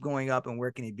he keep going up, and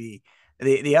where can he be?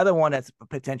 The other one that's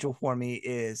potential for me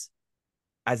is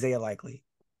Isaiah Likely,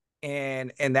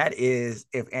 and that is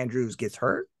if Andrews gets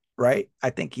hurt, right? I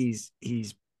think he's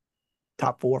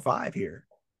top 4 or 5 here.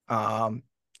 Now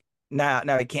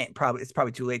he can't it's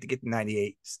probably too late to get to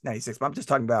 98, 96, but I'm just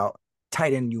talking about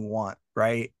tight end you want,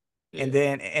 right? Yeah. And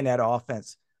then in that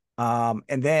offense.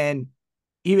 And then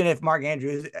even if Mark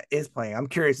Andrews is playing, I'm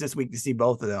curious this week to see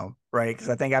both of them, right? Because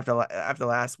I think after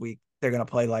last week, they're going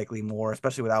to play likely more,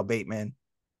 especially without Bateman.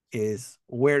 Is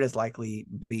where does likely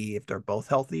be if they're both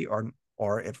healthy or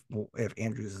if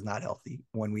Andrews is not healthy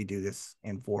when we do this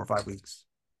in 4 or 5 weeks.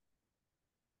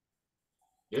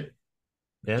 Yeah,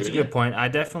 that's a good point. I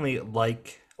definitely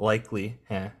like likely.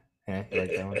 Yeah, you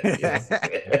like that one?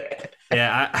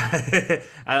 Yeah,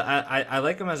 I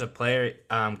like him as a player.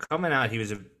 Coming out, he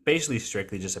was basically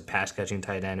strictly just a pass catching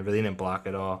tight end. Really didn't block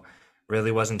at all.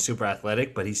 Really wasn't super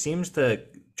athletic, but he seems to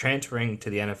transferring to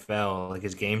the NFL. Like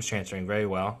his game's transferring very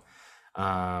well.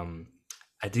 I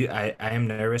am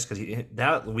nervous because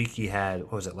that week he had,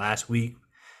 what was it, last week?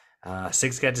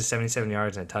 6 catches, 77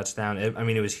 yards, and a touchdown.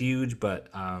 It was huge, but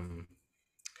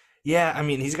yeah, I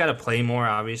mean, he's got to play more,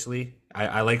 obviously.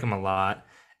 I like him a lot.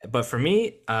 But for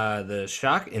me, the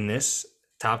shock in this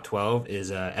top 12 is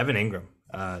Evan Ingram,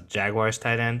 Jaguars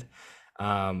tight end.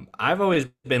 I've always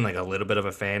been like a little bit of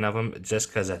a fan of him just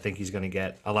because I think he's going to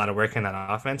get a lot of work in that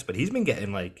offense. But he's been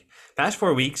getting like past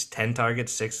 4 weeks, 10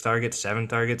 targets, 6 targets, 7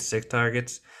 targets, 6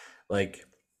 targets. Like,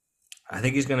 I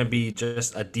think he's going to be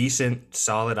just a decent,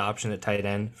 solid option at tight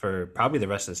end for probably the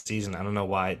rest of the season. I don't know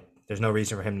why. There's no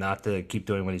reason for him not to keep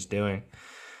doing what he's doing.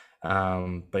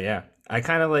 But yeah, I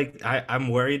kind of I'm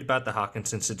worried about the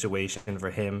Hockenson situation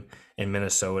for him in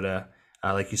Minnesota.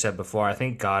 Like you said before, I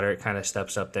think Goddard kind of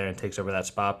steps up there and takes over that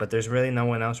spot, but there's really no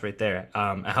one else right there.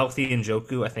 A healthy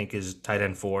Njoku, I think, is tight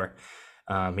end 4.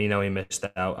 He missed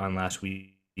out on last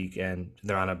week, and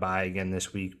they're on a bye again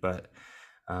this week. But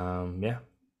yeah,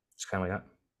 it's kind of like that.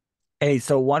 Hey,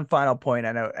 so one final point.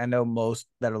 I know most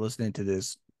that are listening to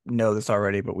this know this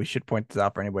already, but we should point this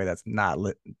out for anybody that's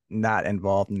not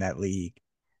involved in that league.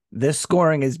 This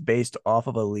scoring is based off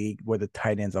of a league where the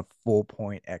tight end's a full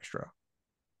point extra.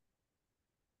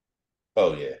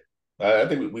 Oh yeah, I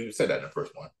think we said that in the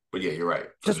first one. But yeah, you're right.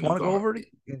 Just want to go over it.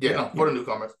 For the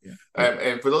newcomers. Yeah.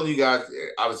 And for those of you guys,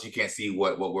 obviously you can't see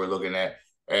what we're looking at,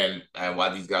 and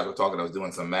while these guys were talking, I was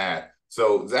doing some math.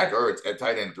 So Zach Ertz at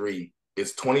tight end 3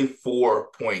 is 24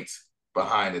 points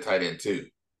behind the tight end 2.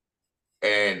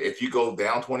 And if you go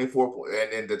down 24,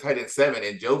 and then the tight end 7,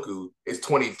 Njoku, is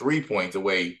 23 points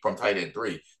away from tight end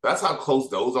 3. That's how close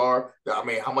those are. I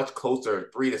mean, how much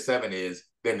closer 3 to 7 is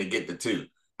than to get to 2.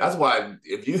 That's why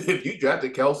if you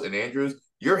drafted Kelce and Andrews,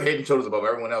 you're head and shoulders above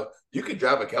everyone else. You could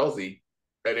draft a Kelce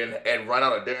and run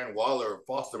out a Darren Waller,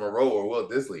 Foster Moreau, or Will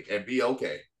Dissly and be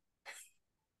okay.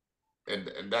 And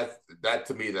that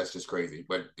to me, that's just crazy.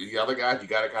 But the other guys, you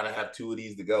got to kind of have 2 of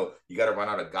these to go. You got to run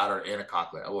out a Goddard and a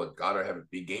Conklin. Oh, Goddard had a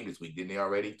big game this week, didn't he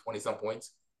already? 20-some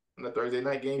points in the Thursday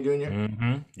night game, Junior?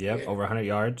 Mm-hmm. Yep, yeah. Over 100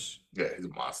 yards. Yeah, he's a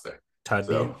monster.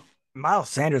 So, Miles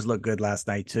Sanders looked good last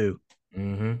night, too.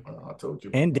 Mm-hmm. I told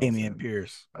you. And Dameon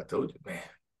Pierce. I told you, man.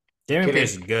 Dameon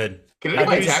Pierce is good. Can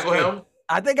anybody tackle him?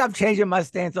 I think I'm changing my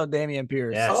stance on Dameon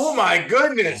Pierce. Yes. Oh, my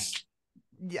goodness.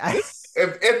 Yes.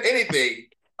 If anything,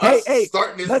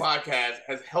 starting this podcast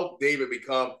has helped David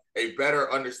become a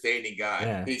better understking guy.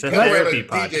 Yeah. He it's a therapy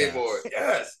DJ Moore.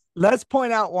 Yes. Let's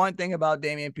point out one thing about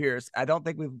Dameon Pierce. I don't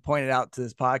think we've pointed out to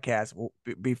this podcast.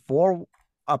 Before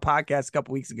a podcast a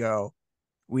couple weeks ago,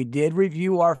 we did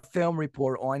review our film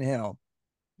report on him.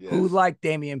 Yes. Who liked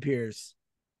Dameon Pierce?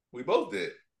 We both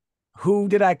did. Who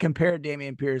did I compare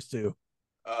Dameon Pierce to?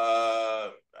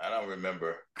 I don't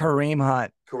remember. Kareem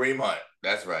Hunt. Kareem Hunt.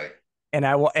 That's right. And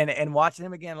and watching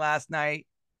him again last night,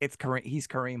 he's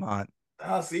Kareem Hunt.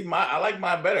 See, I like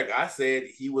mine better. I said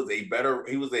he was a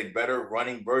better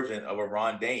running version of a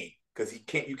Ron Dane because you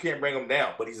can't bring him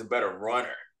down, but he's a better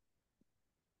runner.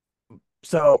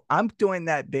 So I'm doing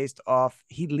that based off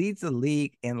he leads the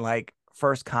league in like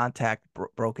first contact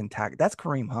broken tackle. That's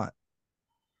Kareem Hunt.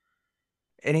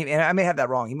 And I may have that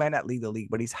wrong. He might not lead the league,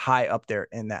 but he's high up there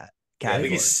in that category. I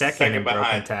think he's second in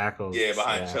broken tackles. Yeah,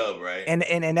 behind Chubb, right?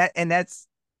 And that's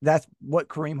what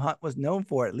Kareem Hunt was known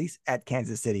for, at least at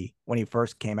Kansas City when he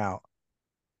first came out.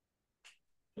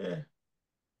 Yeah.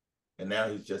 And now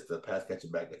he's just a pass catching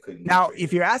back that couldn't. Now,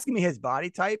 if you're asking me his body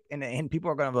type, and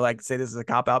people are going to say this is a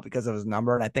cop out because of his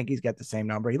number, and I think he's got the same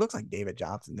number. He looks like David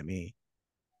Johnson to me.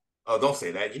 Oh, don't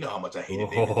say that. You know how much I hated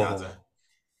David Johnson.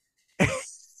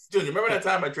 Junior, remember that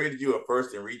time I traded you a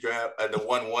first and redraft the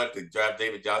 1-1 to draft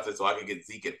David Johnson so I could get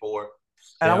Zeke at 4?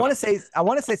 And yeah. I want to say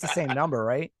it's the same number,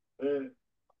 right?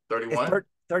 31.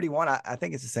 31. I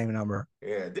think it's the same number.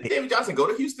 Yeah. Did David Johnson go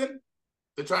to Houston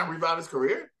to try and revive his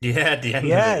career? Yeah, at the end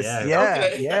yes, of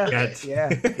it.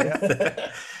 Yeah.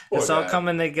 It's all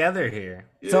coming together here.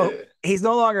 Yeah. So he's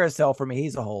no longer a sell for me.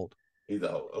 He's a hold. He's a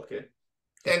hold. Okay.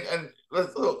 And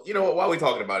let's, you know what? While we're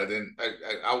talking about it, then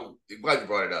I'm glad you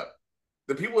brought it up.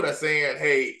 the people that saying,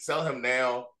 hey, sell him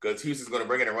now because Houston's going to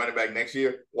bring in a running back next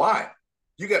year. Why?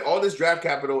 You got all this draft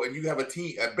capital and you have a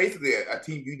team, basically a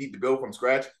team you need to build from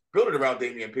scratch. Build it around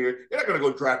Dameon Pierce. You're not going to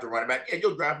go draft a running back. Yeah,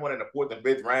 you'll draft one in the 4th and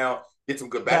 5th round, get some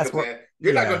good backups in.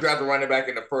 You're not going to draft a running back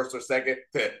in the 1st or 2nd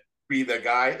to be the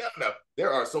guy. No.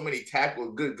 There are so many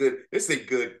tackles. Good. This is a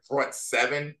good front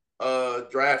 7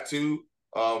 draft too.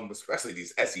 Especially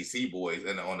these SEC boys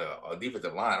and on the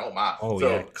defensive line. Oh my!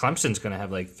 Yeah, Clemson's gonna have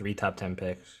like 3 top 10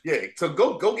 picks. Yeah, so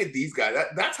go get these guys.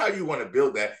 That's how you want to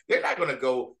build that. They're not gonna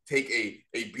go take a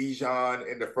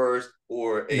Bijan in the 1st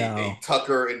or a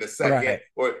Tucker in the 2nd.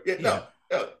 Right. No.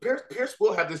 Pierce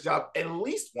will have this job at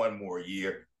least one more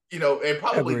year, and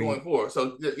probably going forward.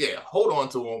 So yeah, hold on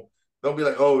to him. Don't be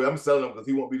like, oh, I'm selling him because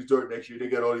he won't be the Jordan next year. They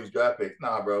got all these draft picks.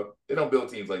 Nah, bro, they don't build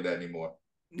teams like that anymore.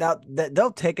 Now,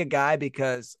 they'll take a guy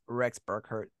because Rex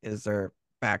Burkhardt is their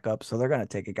backup, so they're going to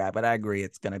take a guy. But I agree,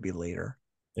 it's going to be later.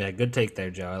 Yeah, good take there,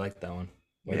 Joe. I like that one.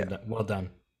 Well done.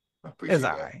 It's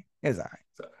all right. So,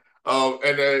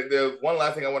 and the one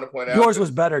last thing I want to point out. Yours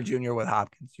was better, Junior, with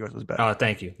Hopkins. Yours was better. Oh,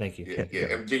 thank you. Yeah.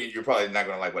 And Junior, you're probably not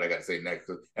going to like what I got to say next.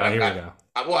 Here we go.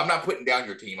 I'm not putting down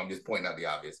your team. I'm just pointing out the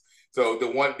obvious. So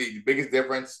the biggest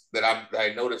difference that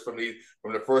I noticed from the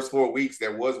first 4 weeks,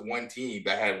 there was one team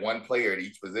that had one player at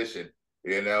each position.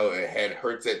 It had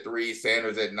Hurts at 3,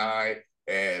 Sanders at 9,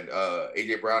 and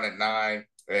AJ Brown at 9,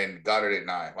 and Goddard at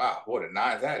 9. Wow, boy, the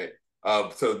 9's at it.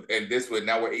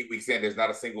 Now we're 8 weeks in. There's not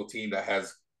a single team that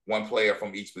has one player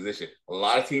from each position. A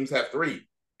lot of teams have 3.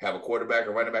 Have a quarterback,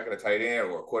 a running back, and a tight end,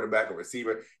 or a quarterback, a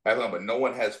receiver. But no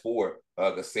one has 4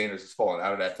 because Sanders has fallen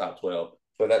out of that top 12.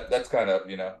 So that's kind of,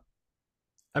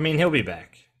 I mean, he'll be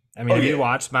back. I mean, if you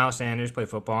watch Miles Sanders play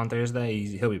football on Thursday,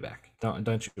 he'll be back. Don't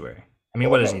you worry. I mean,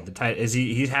 what is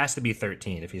he? He has to be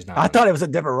 13 if he's not. I thought it was a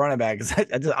different running back because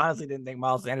I just honestly didn't think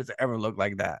Miles Sanders ever looked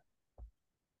like that.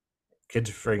 Kid's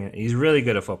he's really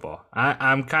good at football.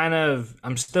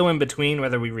 I'm still in between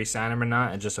whether we re-sign him or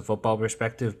not, and just a football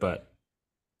perspective, but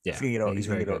yeah, he's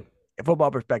very good. A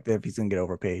football perspective, he's gonna get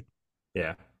overpaid.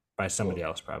 Yeah, by somebody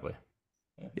else probably.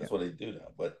 That's what they do now.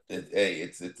 But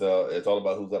it's all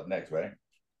about who's up next, right?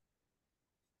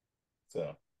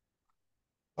 So,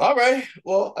 all right.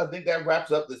 Well, I think that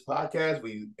wraps up this podcast.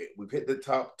 We've hit the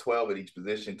top 12 at each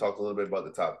position. Talked a little bit about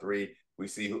the top 3. We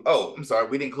see who. Oh, I'm sorry,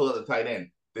 we didn't call it the tight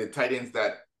end. The tight ends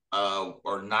that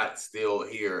are not still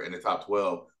here in the top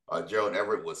 12. Gerald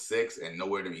Everett was 6 and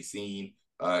nowhere to be seen.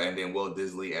 And then Will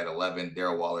Disley at 11.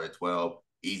 Darren Waller at 12.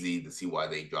 Easy to see why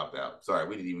they dropped out. Sorry,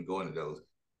 we didn't even go into those.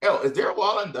 Is Darren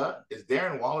Waller done? Is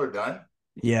Darren Waller done?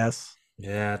 Yes.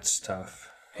 Yeah, it's tough.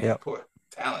 Yeah, poor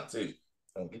talent too.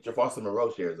 Get your Foster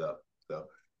Moreau shares up. So,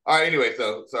 all right. Anyway,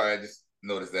 so sorry, I just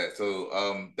noticed that.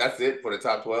 So, that's it for the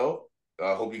top 12.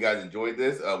 Hope you guys enjoyed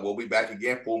this. We'll be back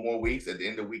again 4 more weeks at the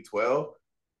end of week 12.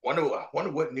 Wonder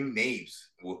what new names.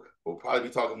 We'll probably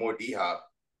be talking more D-Hop.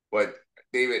 But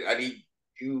David, I need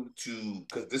you to,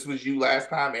 because this was you last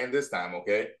time and this time,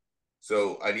 okay?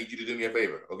 So I need you to do me a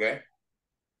favor, okay?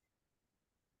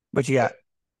 What you got?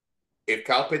 If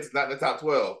Kyle Pitts is not in the top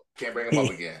 12, can't bring him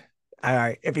up again. All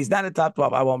right. If he's not in the top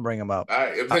 12, I won't bring him up. All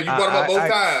right. So you brought him up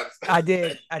both times. I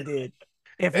did.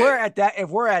 If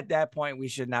we're at that point, we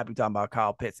should not be talking about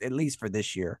Kyle Pitts, at least for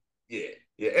this year. Yeah.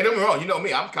 And don't get me wrong, you know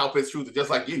me, I'm Kyle Pitts truther just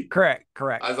like you. Correct.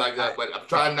 I was like that, but I'm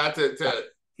trying not to.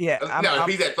 Yeah. Now, if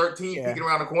he's at 13, peeking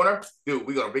around the corner, dude,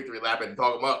 we're gonna victory lap it and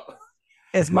talk him up.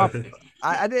 It's my.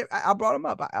 I brought him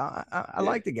up. I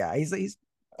like the guy. He's.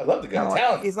 I love the guy.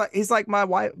 Talent. He's like my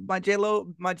wife, my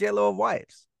J-Lo of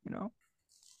wives.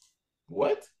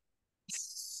 What?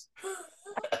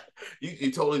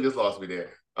 you totally just lost me there.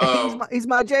 He's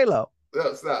my J-Lo.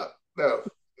 No, stop. No,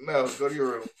 go to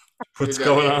your room. What's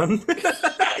going on?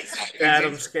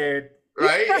 Adam's scared.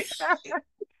 Right?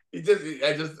 I'm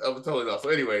totally lost. So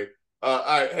anyway, all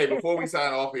right. Hey, before we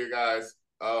sign off here, guys,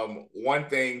 one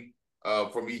thing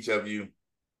from each of you,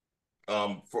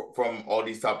 from all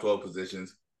these top 12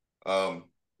 positions.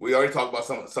 We already talked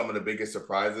about some of the biggest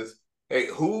surprises. Hey,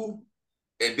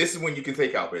 and this is when you can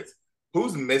take out bits.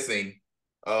 Who's missing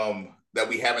that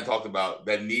we haven't talked about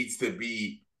that needs to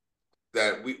be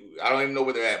I don't even know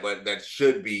where they're at, but that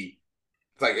should be.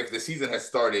 It's like if the season has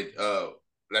started,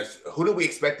 who do we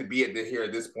expect to be here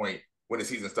at this point when the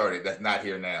season started? That's not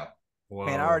here now. Whoa.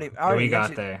 Man, I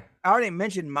already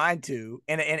mentioned mine too,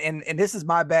 and this is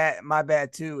my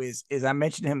bad too. Is I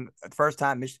mentioned him the first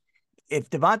time. If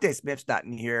Devontae Smith's not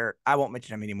in here, I won't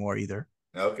mention him anymore either.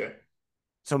 Okay.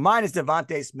 So mine is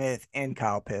Devontae Smith and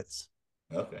Kyle Pitts.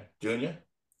 Okay, Junior.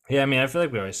 Yeah, I mean, I feel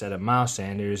like we already said it. Miles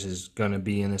Sanders is going to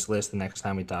be in this list the next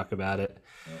time we talk about it.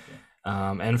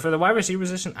 And for the wide receiver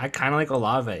position, I kind of like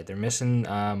Olave. They're missing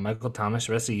Michael Thomas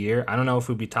the rest of the year. I don't know if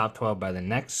we'll be top 12 by the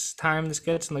next time this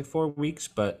gets in like 4 weeks,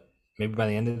 but maybe by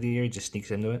the end of the year he just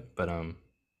sneaks into it. But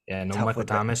yeah, no Michael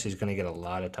Thomas. He's going to get a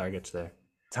lot of targets there.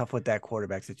 Tough with that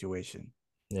quarterback situation.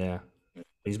 Yeah,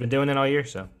 he's been doing it all year,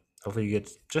 so hopefully he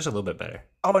gets just a little bit better.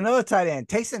 Oh, another tight end,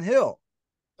 Taysom Hill.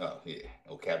 Oh yeah,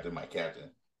 my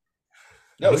captain.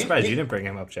 No, I'm surprised you didn't bring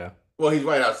him up, Joe. Well, he's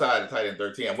right outside the tight end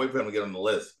 13. I'm waiting for him to get on the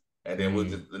list. And then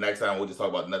the next time we'll just talk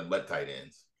about nothing but tight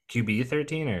ends. QB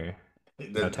 13 or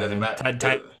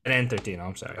tight end 13?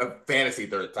 I'm sorry. Fantasy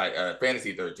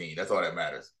 13. That's all that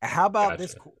matters. How about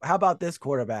this? How about this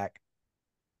quarterback,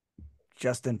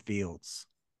 Justin Fields?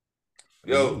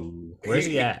 Yo, where's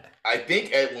he at? I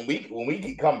think when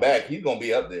we come back, he's gonna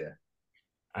be up there.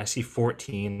 I see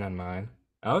 14 on mine.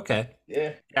 Okay.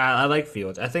 Yeah, I like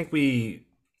Fields. I think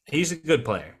he's a good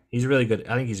player. He's really good.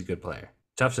 I think he's a good player.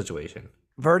 Tough situation.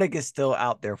 Verdict is still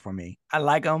out there for me. I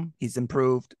like him. He's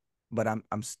improved, but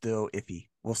I'm still iffy.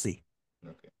 We'll see.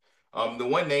 Okay. The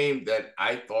one name that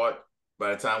I thought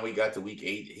by the time we got to week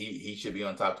 8, he should be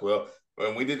on top 12.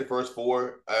 When we did the first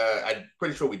 4, I'm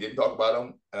pretty sure we didn't talk about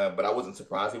him, but I wasn't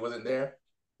surprised he wasn't there.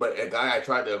 But a guy I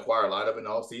tried to acquire a lot of in the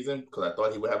offseason because I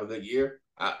thought he would have a good year.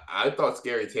 I thought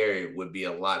Scary Terry would be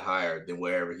a lot higher than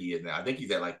wherever he is now. I think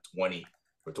he's at like 20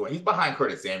 or 20. He's behind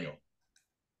Curtis Samuel.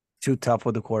 Too tough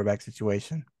with the quarterback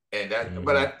situation. And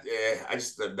I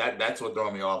just that's what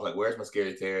threw me off. Like, where's my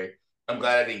Scary Terry? I'm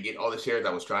glad I didn't get all the shares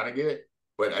I was trying to get,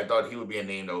 but I thought he would be a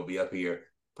name that would be up here.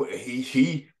 But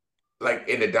he like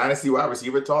in the dynasty wide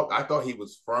receiver talk, I thought he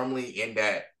was firmly in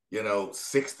that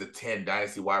 6 to 10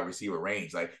 dynasty wide receiver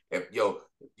range. Like if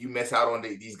you miss out on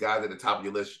these guys at the top of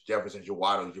your list, Jefferson, your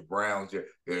Waddles, your Browns,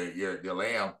 your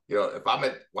Lamb. If I'm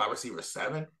at wide receiver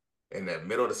 7. In the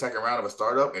middle of the second round of a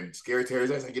startup, and Scary Terry's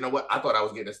there, like, you know what? I thought I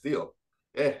was getting a steal.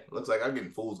 Yeah, looks like I'm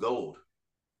getting fool's gold.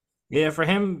 Yeah, for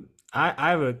him, I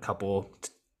have a couple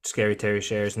Scary Terry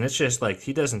shares, and it's just like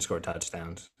he doesn't score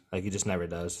touchdowns. Like he just never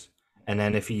does. And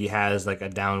then if he has like a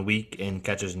down week in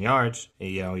catches and yards,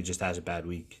 he just has a bad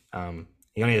week.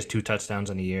 He only has 2 touchdowns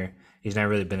in a year. He's never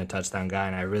really been a touchdown guy,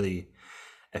 and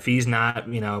if he's not,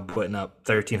 putting up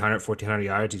 1,300, 1,400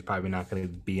 yards, he's probably not going to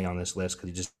be on this list because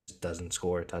he just doesn't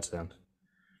score touchdowns.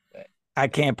 I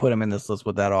can't put him in this list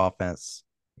with that offense.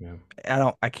 Yeah.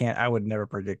 I would never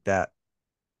predict that.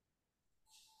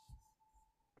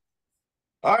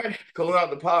 All right, closing out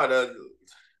the pod.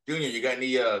 Junior, you got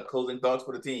any closing thoughts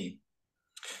for the team?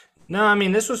 No, I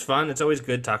mean, this was fun. It's always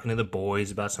good talking to the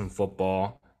boys about some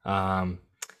football.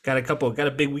 Got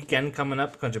a big weekend coming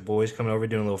up. A bunch of boys coming over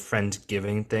doing a little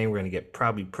Friendsgiving thing. We're going to get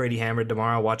probably pretty hammered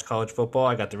tomorrow, watch college football.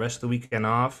 I got the rest of the weekend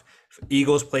off.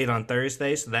 Eagles played on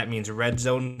Thursday, so that means Red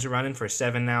Zone's running for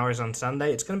 7 hours on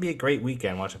Sunday. It's going to be a great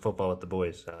weekend watching football with the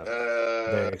boys.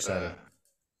 Very exciting.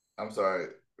 I'm sorry,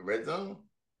 Red Zone?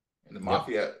 And the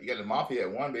Mafia. Yep. You got the Mafia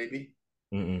at 1, baby.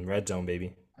 Red Zone,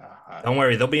 baby. Don't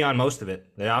worry, they'll be on most of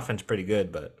it. The offense is pretty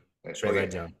good, but straight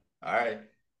Red Zone. All right.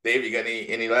 Dave, you got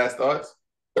any last thoughts?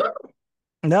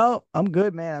 No, I'm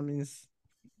good, man. I mean,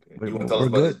 you want to tell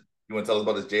us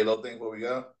about this J-Lo thing before we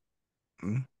go?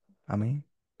 I mean,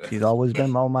 she's always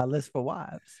been on my list for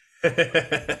wives.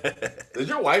 Does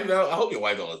your wife know? I hope your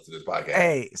wife don't listen to this podcast.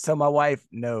 Hey, so my wife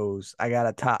knows. I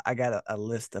got a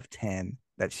list of 10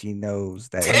 that she knows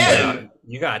that 10?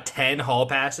 You got 10 hall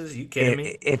passes? You kidding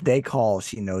me? If they call,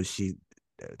 she knows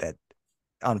that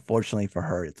unfortunately for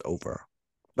her, it's over.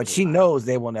 But she knows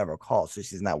they will never call, so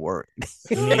she's not worried.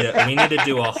 We need to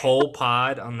do a whole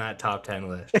pod on that top 10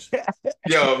 list.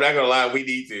 Yo, I'm not gonna lie, we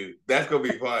need to. That's gonna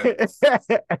be fun.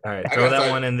 All right, throw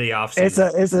that one in the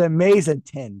offseason. It's an amazing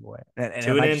 10, boy. And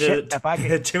tune into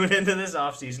this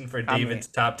offseason for David's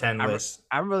top 10 list.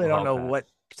 I really don't know what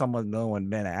someone's doing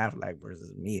Ben Affleck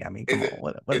versus me. I mean, come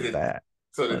on, what is that?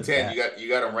 So the 10, you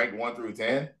got them ranked 1 through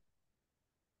 10?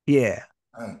 Yeah.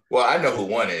 Well, I know who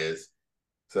 1 is.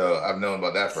 So I've known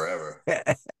about that forever.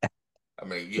 I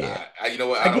mean, yeah. You know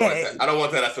what? I don't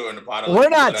want that. I saw in the pod. We're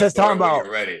not just talking about.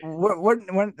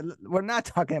 We're not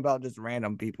talking about just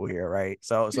random people here, right?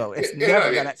 So it's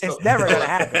never gonna. It's never gonna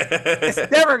happen. It's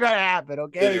never gonna happen.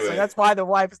 Okay, anyway. So that's why the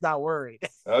wife's not worried.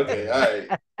 Okay, all right.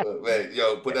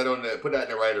 Man, put that in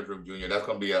the writer's room, Junior. That's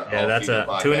gonna be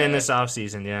tune in this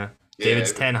offseason. Yeah,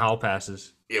 David's 10 hall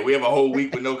passes. Yeah, we have a whole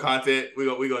week with no content. We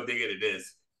gonna dig into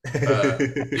this. You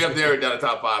have narrowed down the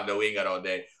top 5 though. We ain't got all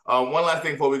day. One last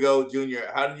thing before we go,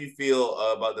 Junior. How did you feel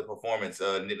about the performance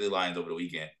of Nittany Lions over the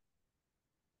weekend?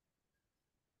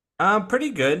 Pretty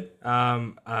good.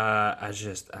 To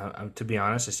be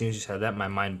honest, as soon as you said that, my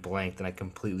mind blanked and I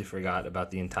completely forgot about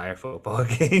the entire football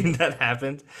game that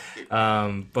happened.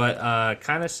 But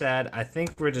kind of sad. I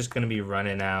think we're just gonna be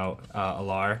running out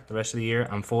Alar the rest of the year.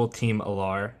 I'm full team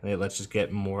Alar. Hey, let's just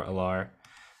get more Alar.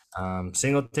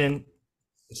 Singleton,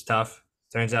 it's tough.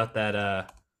 Turns out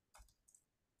that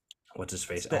what's his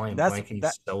face? Oh, I'm blanking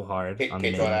so hard on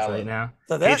the names right now.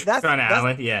 So that's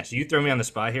Allen. Yeah, so you throw me on the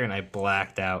spot here, and I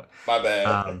blacked out. My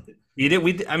bad. You did.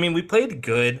 We played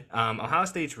good. Ohio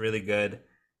State's really good,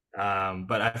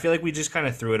 but I feel like we just kind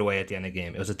of threw it away at the end of the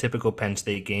game. It was a typical Penn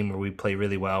State game where we play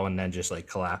really well and then just like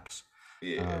collapse.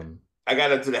 Yeah, I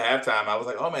got up to the halftime. I was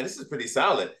like, "Oh man, this is pretty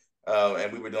solid."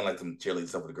 And we were doing like some cheerleading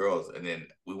stuff with the girls, and then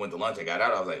we went to lunch and got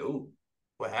out. I was like, "Ooh,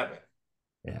 what happened?"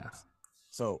 Yeah.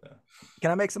 So,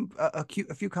 can I make a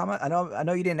few comments? I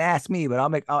know you didn't ask me, but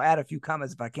I'll add a few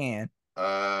comments if I can.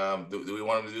 Do we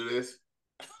want him to do this?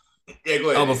 Yeah,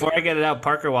 go ahead. Oh, before I get it out,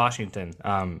 Parker Washington,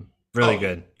 really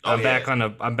good. I'm back on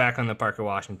the Parker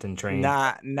Washington train.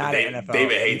 Not NFL.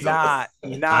 David hates not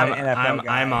NFL.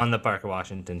 I'm on the Parker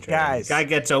Washington train. Guys, guy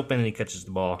gets open and he catches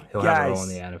the ball. He'll have a role in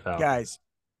the NFL. Guys,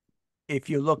 if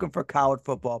you're looking for college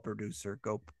football producer,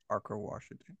 go Parker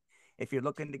Washington. If you're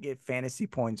looking to get fantasy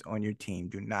points on your team,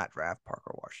 do not draft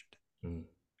Parker Washington.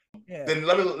 Yeah. Then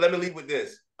let me lead with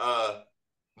this.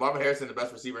 Marvin Harrison, the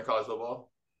best receiver in college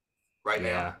football, right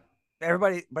now.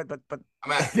 Everybody, but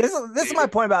this is my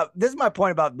point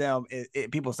about them.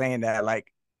 People saying that,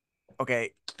 like,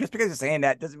 okay, just because you're saying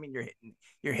that doesn't mean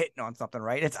you're hitting on something,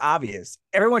 right? It's obvious.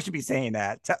 Everyone should be saying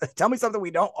that. Tell me something we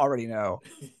don't already know.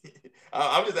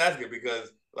 I'm just asking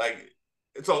because, like,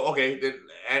 so okay, then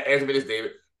answer me this,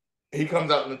 David. He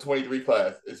comes out in the 23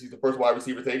 class. Is he the first wide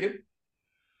receiver taken?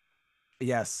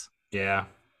 Yes. Yeah.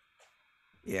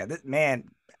 Yeah.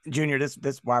 Junior, this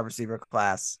wide receiver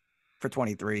class for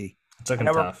 23. It's looking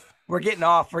tough. We're getting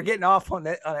off on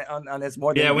this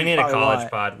more than we need a college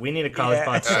pod. We need a college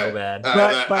pod so bad.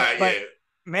 But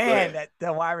man,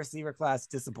 that wide receiver class is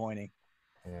disappointing.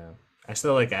 Yeah. I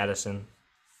still like Addison.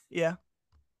 Yeah.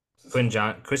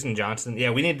 Quentin Johnson.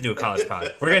 Yeah, we need to do a college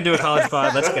pod. We're gonna do a college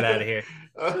pod. Let's get out of here.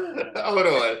 Hold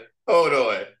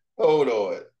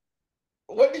on.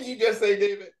 What did you just say,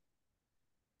 David?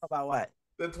 About what?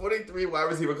 The 23 wide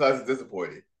receiver class is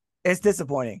disappointing. It's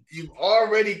disappointing. You've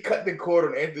already cut the cord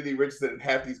on Anthony Richardson and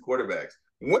half these quarterbacks.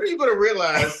 When are you going to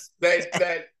realize that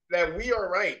we are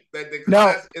right? That the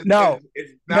class is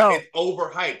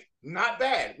overhyped. Not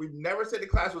bad. We've never said the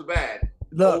class was bad.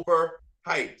 Look,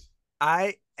 overhyped.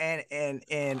 I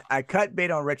cut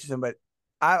bait on Richardson, but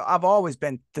I've always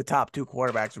been the top two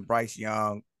quarterbacks with Bryce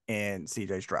Young and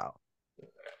CJ Stroud.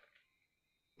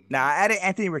 Now I added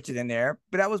Anthony Richardson in there,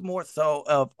 but that was more so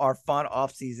of our fun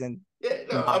offseason. Yeah,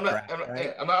 no, I'm not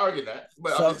arguing that.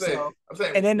 But I'm saying,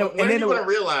 and then when are you going to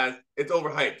realize it's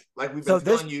overhyped? Like we've been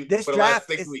telling you for the last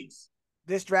 6 weeks.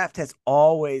 This draft has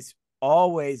always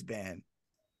been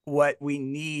what we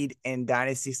need in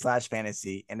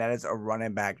Dynasty/Fantasy, and that is a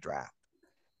running back draft.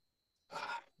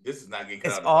 This is not getting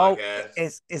cut on the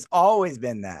podcast. It's always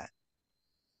been that.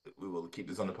 We will keep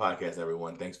this on the podcast,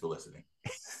 everyone. Thanks for listening.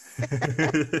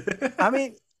 I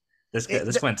mean, this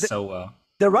went so well.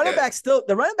 The running backs still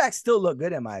look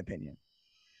good in my opinion.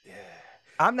 Yeah.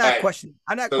 I'm not questioning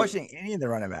any of the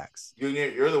running backs.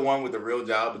 You're the one with the real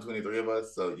job between the three of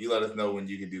us. So you let us know when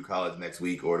you can do college next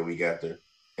week or the week after,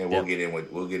 and we'll get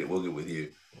with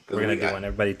you. We're gonna do one.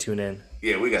 Everybody tune in.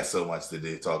 Yeah, we got so much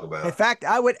to talk about. In fact,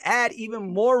 I would add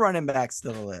even more running backs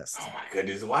to the list. Oh my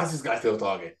goodness, why is this guy still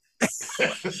talking?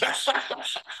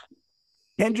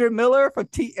 Kendrick Miller from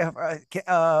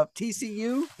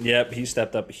TCU. Yep, he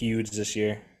stepped up huge this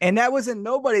year, and that was in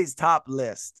nobody's top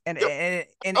list. And okay.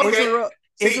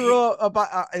 Israel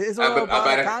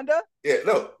Abanikanda. Yeah,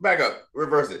 no, back up,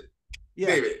 reverse it. Yeah.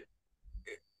 David,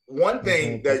 one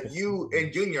thing that you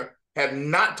and Junior have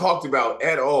not talked about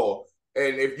at all,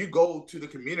 and if you go to the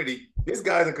community, this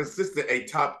guy's a consistent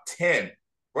top 10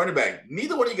 running back.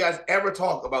 Neither one of you guys ever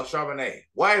talk about Charbonnet.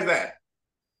 Why is that?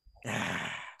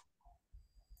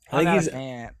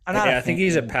 I think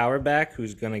he's a power back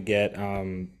who's going to get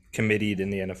committed in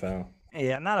the NFL.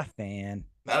 Yeah, not a fan.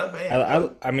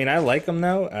 I mean, I like him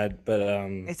though, but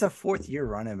it's a fourth-year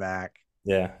running back.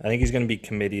 Yeah, I think he's going to be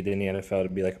committed in the NFL to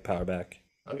be like a power back.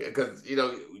 Okay, because you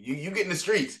get in the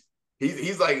streets.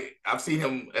 He's like, I've seen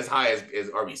him as high as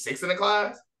RB6 in the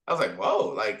class. I was like, whoa,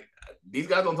 like these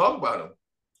guys don't talk about him.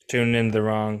 Tuning into the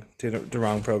wrong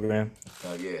program.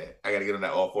 Oh yeah, I got to get on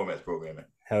that all formats programming.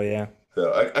 Hell yeah.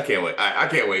 So I can't wait. I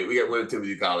can't wait. We got William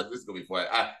Timothy College. This is gonna be fun.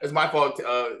 It's my fault.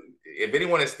 If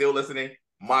anyone is still listening,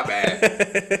 My bad.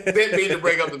 Didn't mean to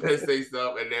bring up the Penn State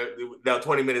stuff, and then now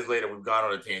 20 minutes later, we've gone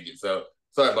on a tangent. So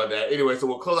sorry about that. Anyway, so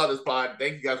we'll close out this pod.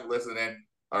 Thank you guys for listening.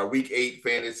 Our Week 8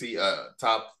 fantasy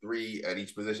top 3 at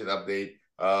each position update.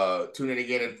 Tune in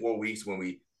again in 4 weeks when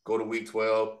we go to Week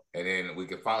 12, and then we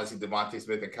can finally see Devontae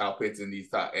Smith and Kyle Pitts in these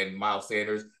top, and Miles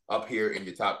Sanders up here in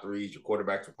your top 3s. Your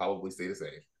quarterbacks will probably stay the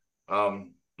same.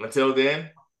 Until then,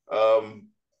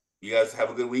 you guys have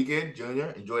a good weekend,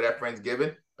 Junior. Enjoy that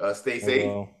Friendsgiving. Stay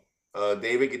safe.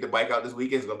 David, get the bike out this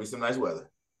weekend. It's going to be some nice weather.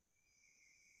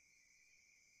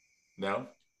 No?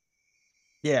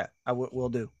 Yeah, we'll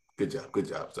do. Good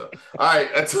job. So, all right.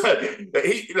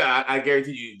 I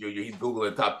guarantee you, he's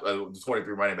Googling top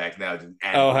 23 running backs now. Just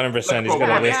 100%. He's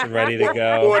got a list ready to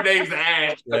go. 4 names to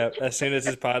add. Yeah. As soon as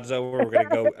this pod's over, we're going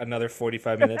to go another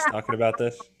 45 minutes talking about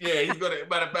this. Yeah, he's going to.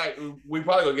 Matter of fact, we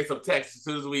probably going to get some texts as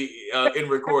soon as we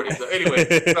end recording. So, anyway,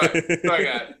 sorry,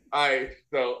 guys. All right.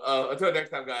 So, until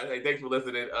next time, guys. Hey, thanks for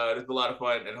listening. This was a lot of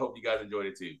fun, and hope you guys enjoyed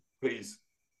it too. Peace.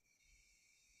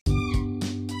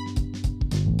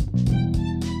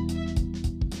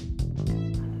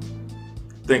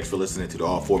 Thanks for listening to the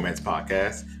All Formats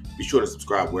podcast. Be sure to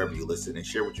subscribe wherever you listen and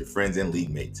share with your friends and league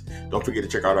mates. Don't forget to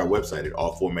check out our website at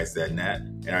allformats.net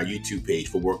and our YouTube page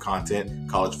for more content,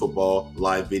 college football,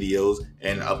 live videos,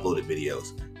 and uploaded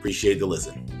videos. Appreciate the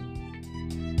listen.